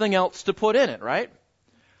with something else to put in it, right?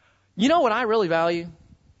 You know what I really value?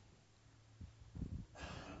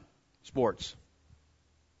 Sports.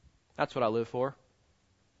 That's what I live for.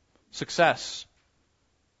 Success.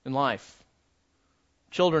 in life.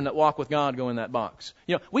 Children that walk with God go in that box.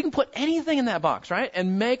 We can put anything in that box, right?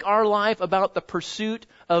 And make our life about the pursuit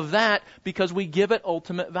of that because we give it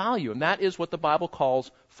ultimate value. And that is what the Bible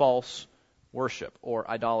calls false worship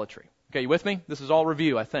or idolatry. Okay, you with me? This is all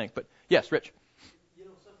review, I think. But yes, Rich.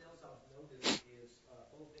 Something else I've noticed is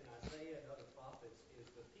both in Isaiah and other prophets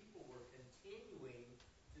is the people were continuing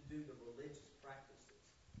to do the religious practices.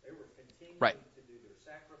 They were continuing to do their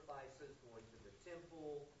sacrifices, going to the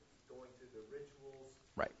temple, going through the rituals.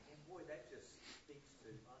 Right. And boy, that just speaks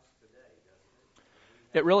to us today,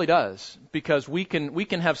 doesn't it? It really does, because we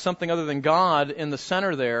can have something other than God in the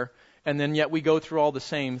center there, and then yet we go through all the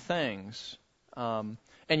same things.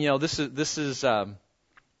 This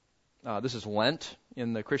is Lent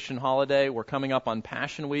in the Christian holiday. We're coming up on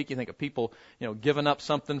Passion Week. You think of people, giving up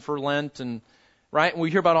something for Lent, and right? And we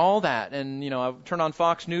hear about all that. And I turned on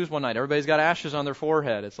Fox News one night. Everybody's got ashes on their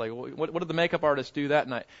forehead. It's like, what did the makeup artist do that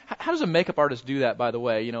night? How does a makeup artist do that, by the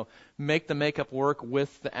way? Make the makeup work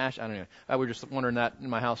with the ash. I don't know. We were just wondering that in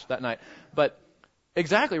my house that night. But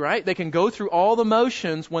exactly right. They can go through all the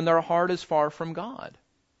motions when their heart is far from God.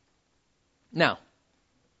 Now,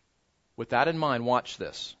 with that in mind, watch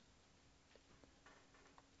this.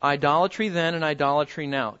 Idolatry then and idolatry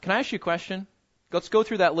now. Can I ask you a question? Let's go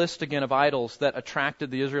through that list again of idols that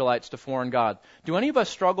attracted the Israelites to foreign God. Do any of us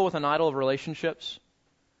struggle with an idol of relationships?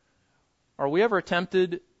 Are we ever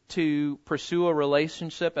tempted to pursue a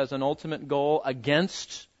relationship as an ultimate goal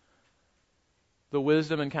against the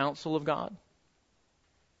wisdom and counsel of God?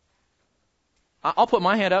 I'll put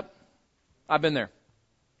my hand up. I've been there.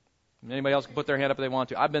 Anybody else can put their hand up if they want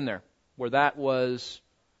to. I've been there, where that was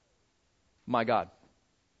my God.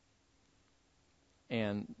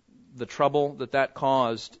 And the trouble that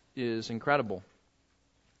caused is incredible.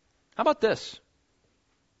 How about this?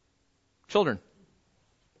 Children.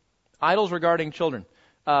 Idols regarding children.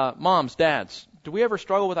 Moms, dads, do we ever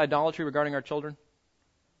struggle with idolatry regarding our children?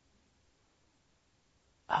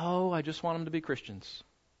 Oh, I just want them to be Christians.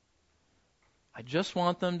 I just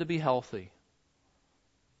want them to be healthy.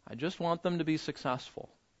 I just want them to be successful.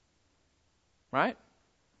 Right?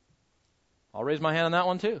 I'll raise my hand on that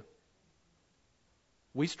one too.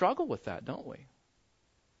 We struggle with that, don't we?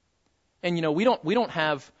 And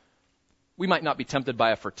we might not be tempted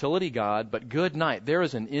by a fertility god, but good night. There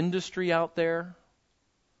is an industry out there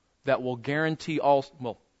that will guarantee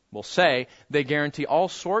they guarantee all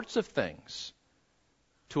sorts of things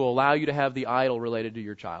to allow you to have the idol related to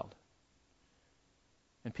your child.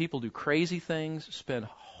 And people do crazy things, spend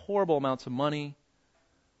horrible amounts of money,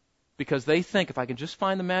 because they think if I can just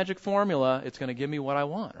find the magic formula, it's going to give me what I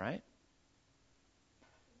want, right?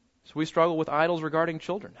 So we struggle with idols regarding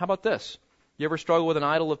children. How about this? You ever struggle with an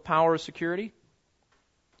idol of power or security?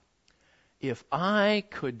 If I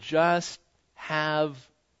could just have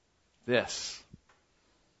this,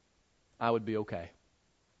 I would be okay.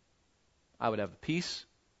 I would have the peace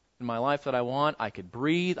in my life that I want. I could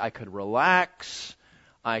breathe. I could relax.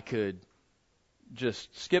 I could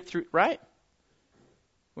just skip through, right?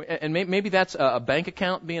 And maybe that's a bank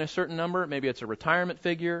account being a certain number. Maybe it's a retirement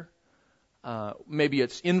figure. Maybe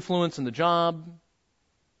it's influence in the job.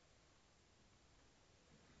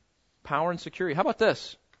 Power and security. How about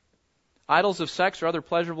this? Idols of sex or other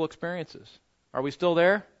pleasurable experiences. Are we still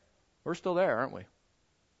there? We're still there, aren't we?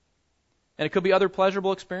 And it could be other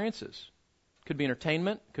pleasurable experiences. It could be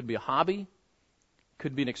entertainment. It could be a hobby. It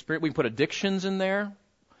could be an experience. We can put addictions in there.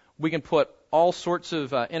 We can put all sorts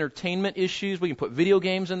of entertainment issues. We can put video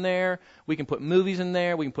games in there. We can put movies in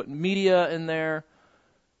there. We can put media in there.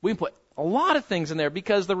 We can put a lot of things in there,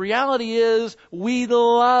 because the reality is we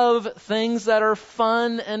love things that are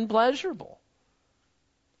fun and pleasurable.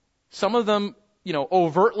 Some of them,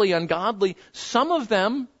 overtly ungodly. Some of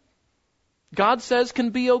them, God says, can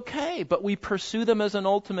be okay, but we pursue them as an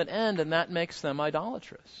ultimate end, and that makes them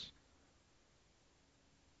idolatrous.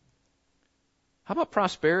 How about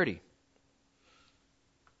prosperity?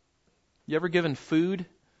 You ever given food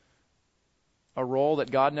a role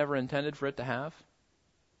that God never intended for it to have?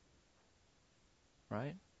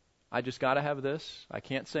 Right? I just got to have this. I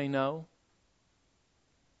can't say no.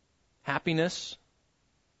 Happiness.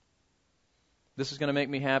 This is going to make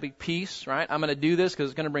me happy. Peace, right? I'm going to do this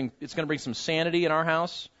because it's going to bring some sanity in our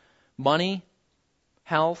house. Money,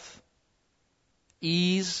 health,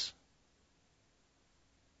 ease.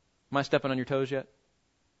 Am I stepping on your toes yet?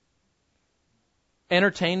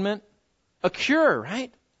 Entertainment, a cure,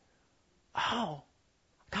 right? Oh,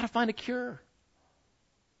 got to find a cure.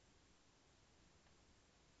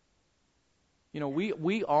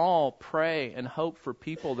 We all pray and hope for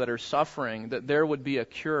people that are suffering, that there would be a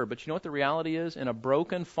cure. But you know what the reality is? In a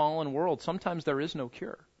broken, fallen world, sometimes there is no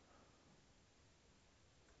cure.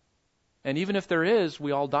 And even if there is,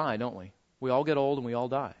 we all die, don't we? We all get old and we all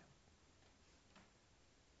die.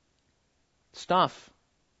 Stuff.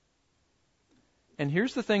 And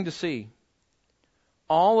here's the thing to see.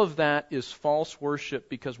 All of that is false worship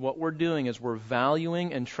because what we're doing is we're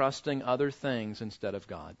valuing and trusting other things instead of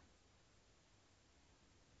God.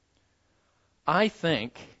 I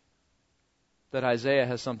think that Isaiah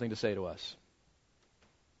has something to say to us.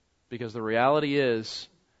 Because the reality is,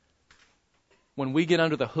 when we get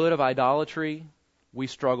under the hood of idolatry, we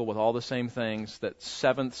struggle with all the same things that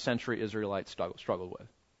 7th century Israelites struggled with.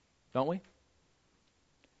 Don't we?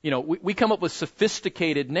 You know, we come up with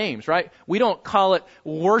sophisticated names, right? We don't call it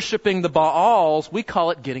worshiping the Baals. We call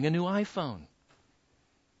it getting a new iPhone.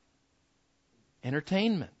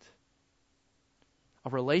 Entertainment. A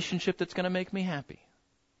relationship that's going to make me happy.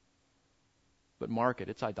 But mark it,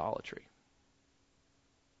 it's idolatry.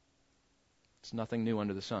 It's nothing new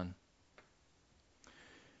under the sun.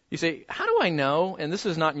 You say, how do I know? And this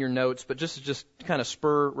is not in your notes, but just kind of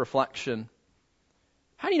spur reflection.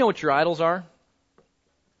 How do you know what your idols are?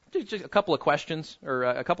 Just a couple of questions or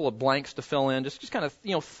a couple of blanks to fill in. Just kind of,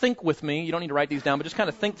 think with me. You don't need to write these down, but just kind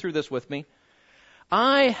of think through this with me.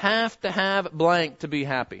 I have to have blank to be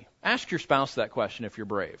happy. Ask your spouse that question if you're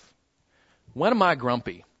brave. When am I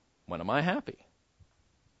grumpy? When am I happy?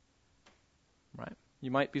 Right?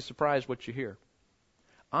 You might be surprised what you hear.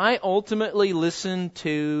 I ultimately listen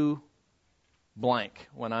to blank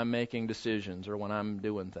when I'm making decisions or when I'm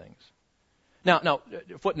doing things. Now,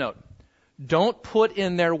 footnote. Don't put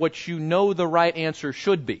in there what you know the right answer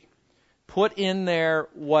should be. Put in there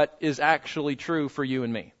what is actually true for you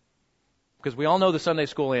and me. Because we all know the Sunday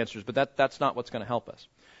school answers, but that's not what's going to help us.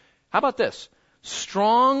 How about this?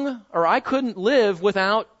 I couldn't live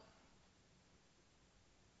without.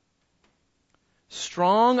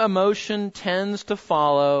 Strong emotion tends to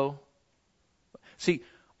follow. See,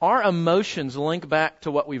 our emotions link back to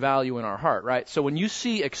what we value in our heart, right? So when you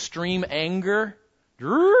see extreme anger,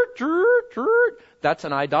 that's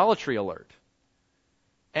an idolatry alert.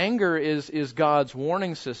 Anger is God's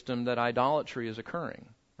warning system that idolatry is occurring,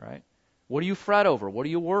 right? What do you fret over? What do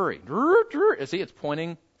you worry? See, it's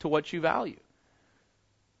pointing to what you value.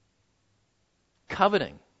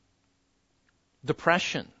 Coveting,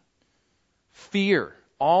 depression, fear,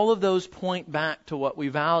 all of those point back to what we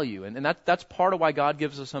value. And that's part of why God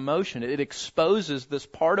gives us emotion. It exposes this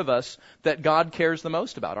part of us that God cares the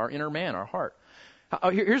most about, our inner man, our heart.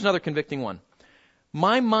 Here's another convicting one.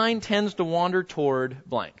 My mind tends to wander toward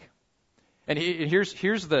blank. And here's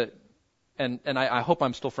the, and I hope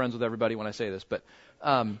I'm still friends with everybody when I say this, but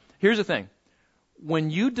here's the thing. When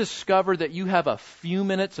you discover that you have a few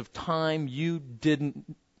minutes of time you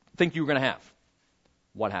didn't think you were going to have,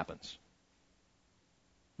 what happens?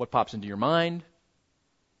 What pops into your mind?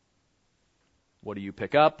 What do you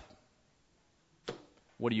pick up?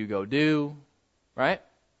 What do you go do? Right?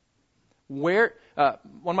 One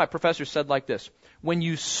of my professors said like this, when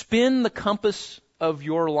you spin the compass of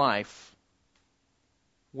your life,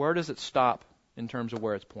 where does it stop in terms of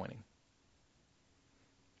where it's pointing?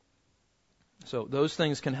 So those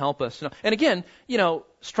things can help us. And again,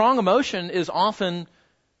 strong emotion is often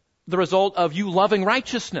the result of you loving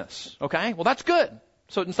righteousness. Okay? Well, that's good.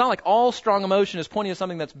 So it's not like all strong emotion is pointing to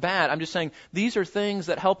something that's bad. I'm just saying these are things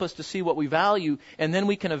that help us to see what we value, and then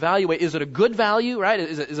we can evaluate, is it a good value, right?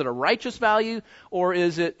 Is it a righteous value, or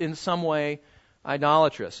is it in some way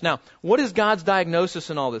idolatrous? Now, what is God's diagnosis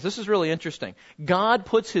in all this? This is really interesting. God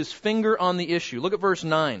puts his finger on the issue. Look at verse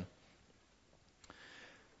 9.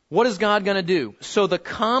 What is God going to do? So the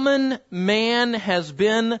common man has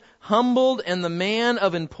been humbled and the man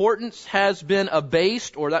of importance has been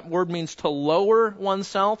abased, or that word means to lower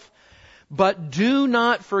oneself, but do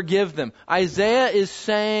not forgive them. Isaiah is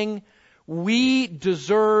saying we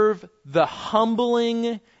deserve the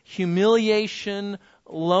humbling, humiliation,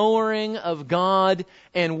 lowering of God,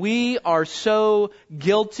 and we are so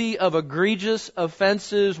guilty of egregious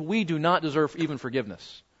offenses, we do not deserve even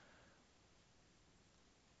forgiveness.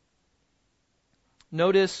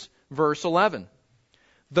 Notice verse 11.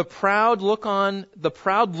 The proud look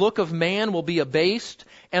of man will be abased,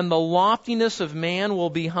 and the loftiness of man will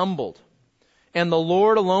be humbled. And the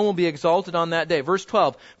Lord alone will be exalted on that day. Verse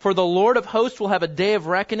 12. For the Lord of hosts will have a day of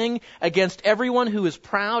reckoning against everyone who is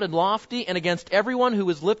proud and lofty, and against everyone who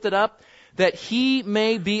is lifted up, that he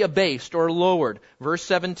may be abased or lowered. Verse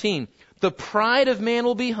 17. The pride of man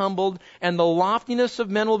will be humbled, and the loftiness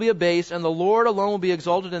of men will be abased, and the Lord alone will be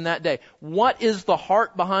exalted in that day. What is the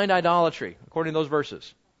heart behind idolatry, according to those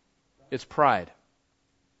verses? It's pride.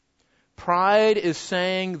 Pride is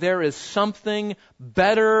saying there is something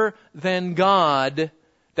better than God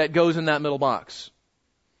that goes in that middle box.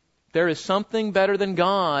 There is something better than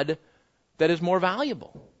God that is more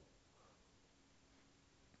valuable.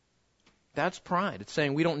 That's pride. It's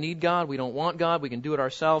saying we don't need God, we don't want God, we can do it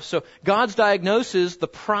ourselves. So God's diagnosis, the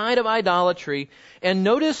pride of idolatry. And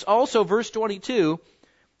notice also verse 22,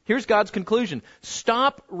 here's God's conclusion.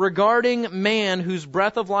 Stop regarding man whose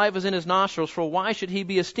breath of life is in his nostrils, for why should he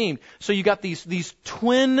be esteemed? So you got these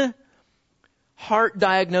twin heart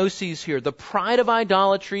diagnoses here. The pride of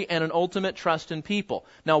idolatry and an ultimate trust in people.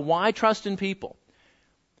 Now why trust in people?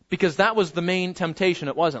 Because that was the main temptation.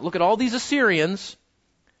 It wasn't. Look at all these Assyrians,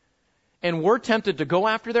 and we're tempted to go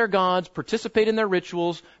after their gods, participate in their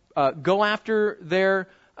rituals, go after their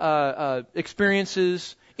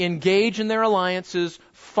experiences, engage in their alliances,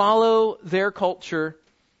 follow their culture.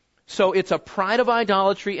 So it's a pride of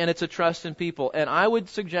idolatry and it's a trust in people. And I would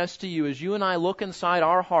suggest to you, as you and I look inside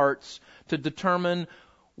our hearts to determine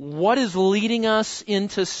what is leading us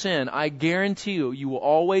into sin, I guarantee you, you will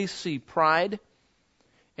always see pride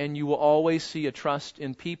and you will always see a trust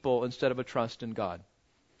in people instead of a trust in God.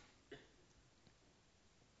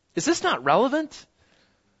 Is this not relevant?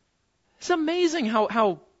 It's amazing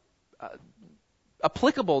how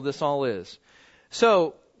applicable this all is.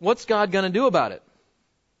 So, what's God going to do about it?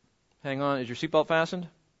 Hang on, is your seatbelt fastened?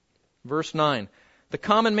 Verse 9. The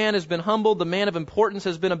common man has been humbled, the man of importance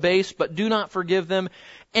has been abased, but do not forgive them.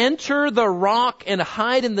 Enter the rock and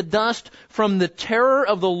hide in the dust from the terror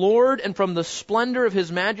of the Lord and from the splendor of His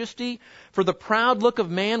majesty. For the proud look of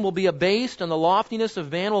man will be abased, and the loftiness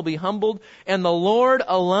of man will be humbled, and the Lord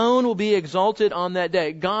alone will be exalted on that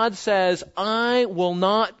day. God says, I will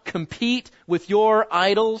not compete with your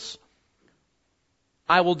idols.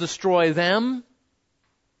 I will destroy them,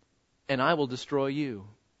 and I will destroy you.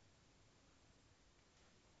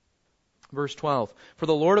 Verse 12, for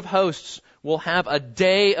the Lord of hosts will have a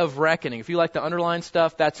day of reckoning. If you like to underline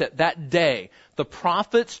stuff, that's it. That day. The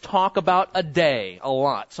prophets talk about a day a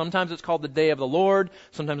lot. Sometimes it's called the day of the Lord.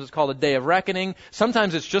 Sometimes it's called a day of reckoning.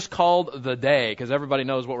 Sometimes it's just called the day, because everybody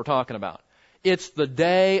knows what we're talking about. It's the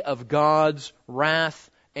day of God's wrath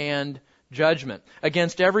and judgment.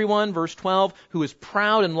 Against everyone, verse 12, who is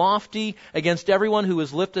proud and lofty, against everyone who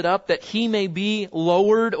is lifted up, that he may be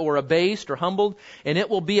lowered or abased or humbled, and it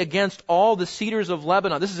will be against all the cedars of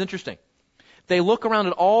Lebanon. This is interesting. They look around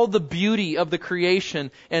at all the beauty of the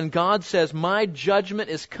creation, and God says, my judgment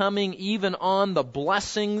is coming even on the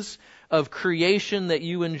blessings of creation that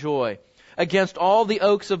you enjoy. Against all the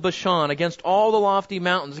oaks of Bashan, against all the lofty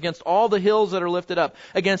mountains, against all the hills that are lifted up,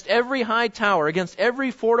 against every high tower, against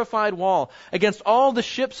every fortified wall, against all the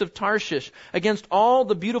ships of Tarshish, against all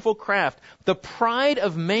the beautiful craft. The pride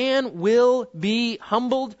of man will be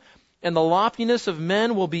humbled, and the loftiness of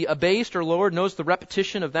men will be abased or lowered. Notice the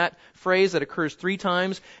repetition of that phrase that occurs 3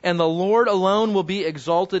 times. And the Lord alone will be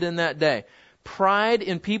exalted in that day. Pride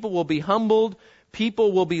in people will be humbled,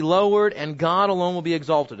 people will be lowered, and God alone will be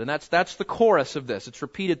exalted. And that's the chorus of this. It's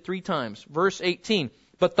repeated 3 times. Verse 18.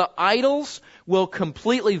 But the idols will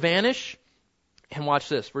completely vanish. And watch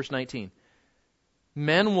this, verse 19.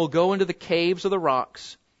 Men will go into the caves of the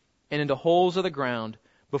rocks and into holes of the ground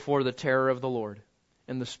before the terror of the Lord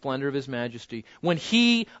and the splendor of His majesty, when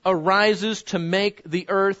He arises to make the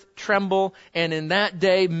earth tremble, and in that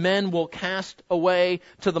day men will cast away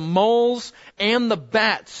to the moles and the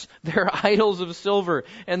bats their idols of silver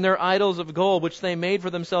and their idols of gold, which they made for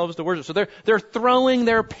themselves to worship. So they're throwing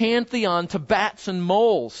their pantheon to bats and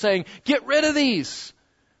moles, saying, get rid of these.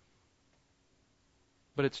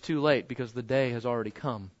 But it's too late, because the day has already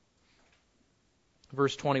come.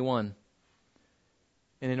 Verse 21.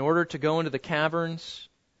 And in order to go into the caverns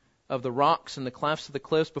of the rocks and the clefts of the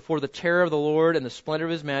cliffs before the terror of the Lord and the splendor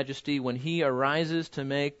of His majesty, when He arises to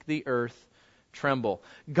make the earth tremble.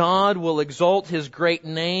 God will exalt His great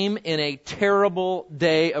name in a terrible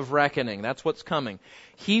day of reckoning. That's what's coming.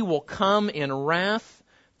 He will come in wrath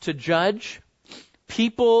to judge.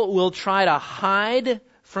 People will try to hide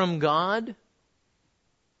from God.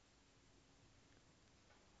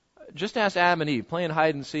 Just ask Adam and Eve. Playing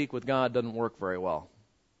hide and seek with God doesn't work very well.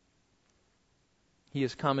 He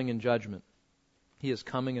is coming in judgment. He is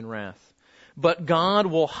coming in wrath. But God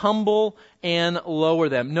will humble and lower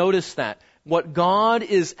them. Notice that. What God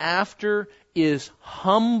is after is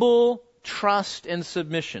humble trust and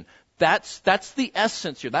submission. That's the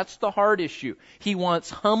essence here. That's the heart issue. He wants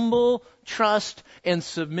humble trust and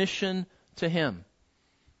submission to Him.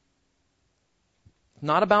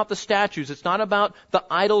 Not about the statues. It's not about the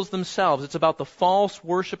idols themselves. It's about the false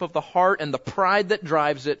worship of the heart and the pride that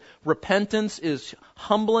drives it. Repentance is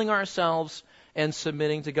humbling ourselves and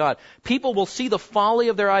submitting to God. People will see the folly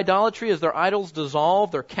of their idolatry as their idols dissolve.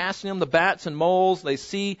 They're casting them, the bats and moles. They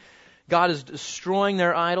see, God is destroying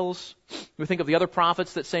their idols. We think of the other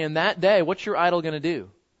prophets that say, in that day, what's your idol going to do?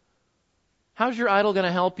 How's your idol going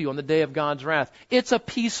to help you on the day of God's wrath? It's a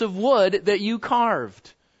piece of wood that you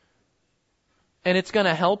carved. And it's going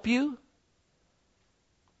to help you?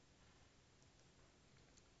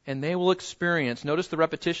 And they will experience, notice the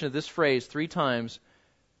repetition of this phrase 3 times,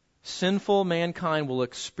 sinful mankind will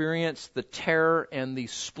experience the terror and the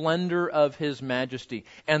splendor of His majesty.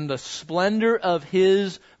 And the splendor of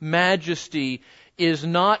His majesty is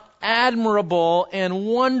not admirable and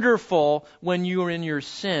wonderful when you are in your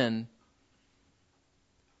sin.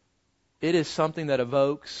 It is something that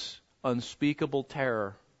evokes unspeakable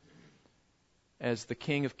terror as the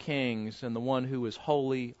King of Kings and the one who is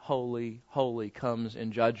holy, holy, holy comes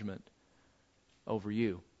in judgment over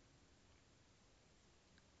you.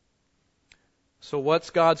 So what's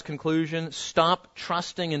God's conclusion? Stop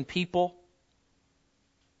trusting in people.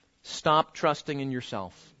 Stop trusting in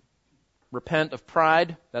yourself. Repent of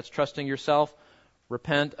pride. That's trusting yourself.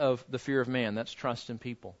 Repent of the fear of man. That's trust in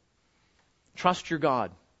people. Trust your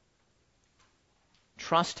God.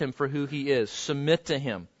 Trust Him for who He is. Submit to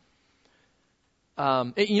Him.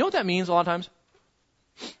 You know what that means a lot of times?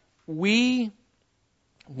 We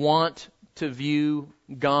want to view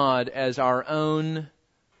God as our own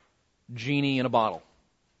genie in a bottle,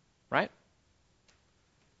 right?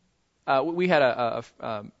 We had a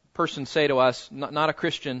person say to us, not a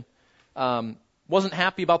Christian, wasn't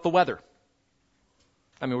happy about the weather.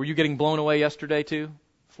 I mean, were you getting blown away yesterday too?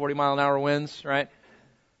 40-mile-an-hour winds, right?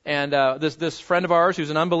 And this friend of ours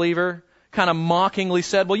who's an unbeliever kind of mockingly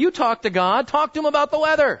said, well, you talk to God. Talk to Him about the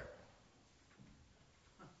weather.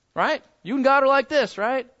 Right? You and God are like this,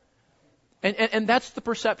 right? And that's the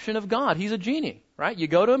perception of God. He's a genie, right? You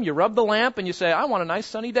go to Him, you rub the lamp, and you say, I want a nice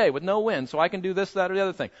sunny day with no wind, so I can do this, that, or the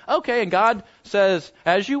other thing. Okay, and God says,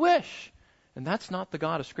 as you wish. And that's not the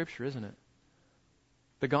God of Scripture, isn't it?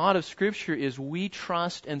 The God of Scripture is we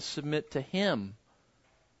trust and submit to Him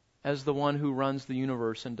as the one who runs the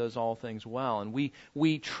universe and does all things well. And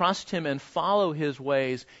we trust Him and follow His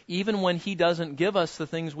ways even when He doesn't give us the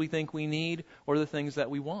things we think we need or the things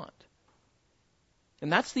that we want.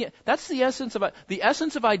 And that's the essence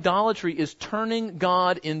of idolatry is turning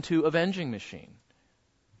God into a avenging machine.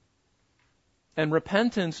 And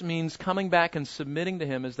repentance means coming back and submitting to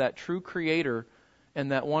Him as that true Creator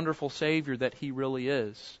and that wonderful Savior that He really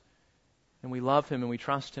is. And we love Him and we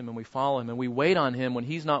trust Him and we follow Him and we wait on Him when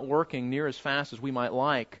He's not working near as fast as we might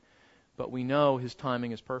like, but we know His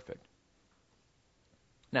timing is perfect.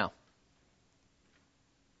 Now,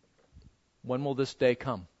 when will this day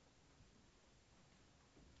come?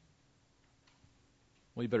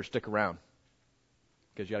 Well, you better stick around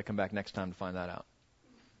because you got to come back next time to find that out.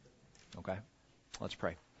 Okay? Let's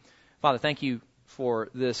pray. Father, thank You for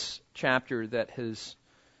this chapter that has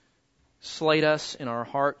slayed us in our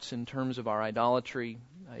hearts in terms of our idolatry.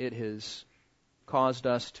 It has caused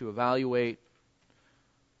us to evaluate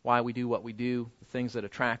why we do what we do, the things that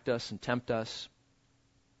attract us and tempt us.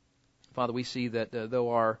 Father, we see that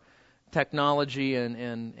though our technology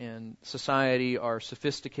and society are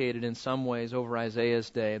sophisticated in some ways over Isaiah's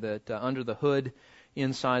day, that under the hood,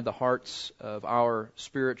 inside the hearts of our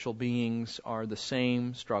spiritual beings are the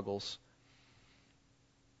same struggles.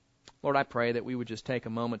 Lord, I pray that we would just take a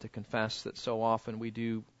moment to confess that so often we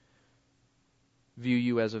do view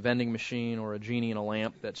You as a vending machine or a genie in a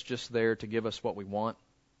lamp that's just there to give us what we want.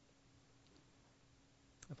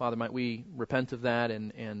 Father, might we repent of that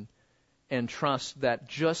and trust that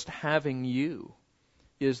just having You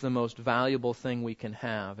is the most valuable thing we can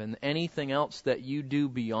have. And anything else that You do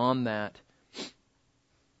beyond that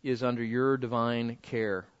is under Your divine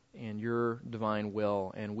care and Your divine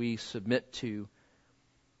will. And we submit to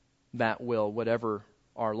that will, whatever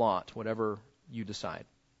our lot, whatever You decide.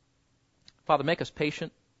 Father, make us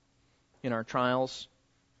patient in our trials.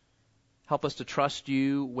 Help us to trust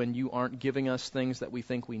You when You aren't giving us things that we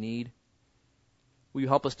think we need. Will You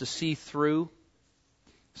help us to see through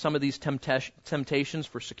some of these temptations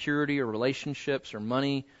for security or relationships or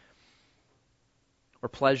money or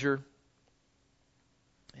pleasure?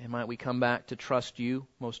 And might we come back to trust You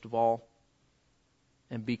most of all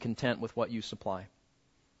and be content with what You supply.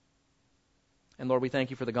 And Lord, we thank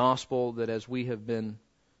You for the gospel, that as we have been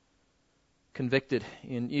convicted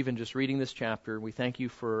in even just reading this chapter, we thank You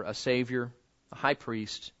for a Savior, a high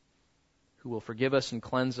priest, who will forgive us and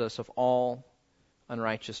cleanse us of all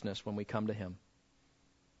unrighteousness when we come to Him.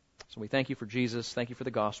 So we thank You for Jesus. Thank You for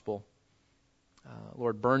the gospel.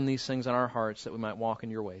 Lord, burn these things in our hearts that we might walk in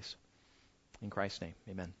Your ways. In Christ's name,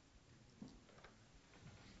 amen.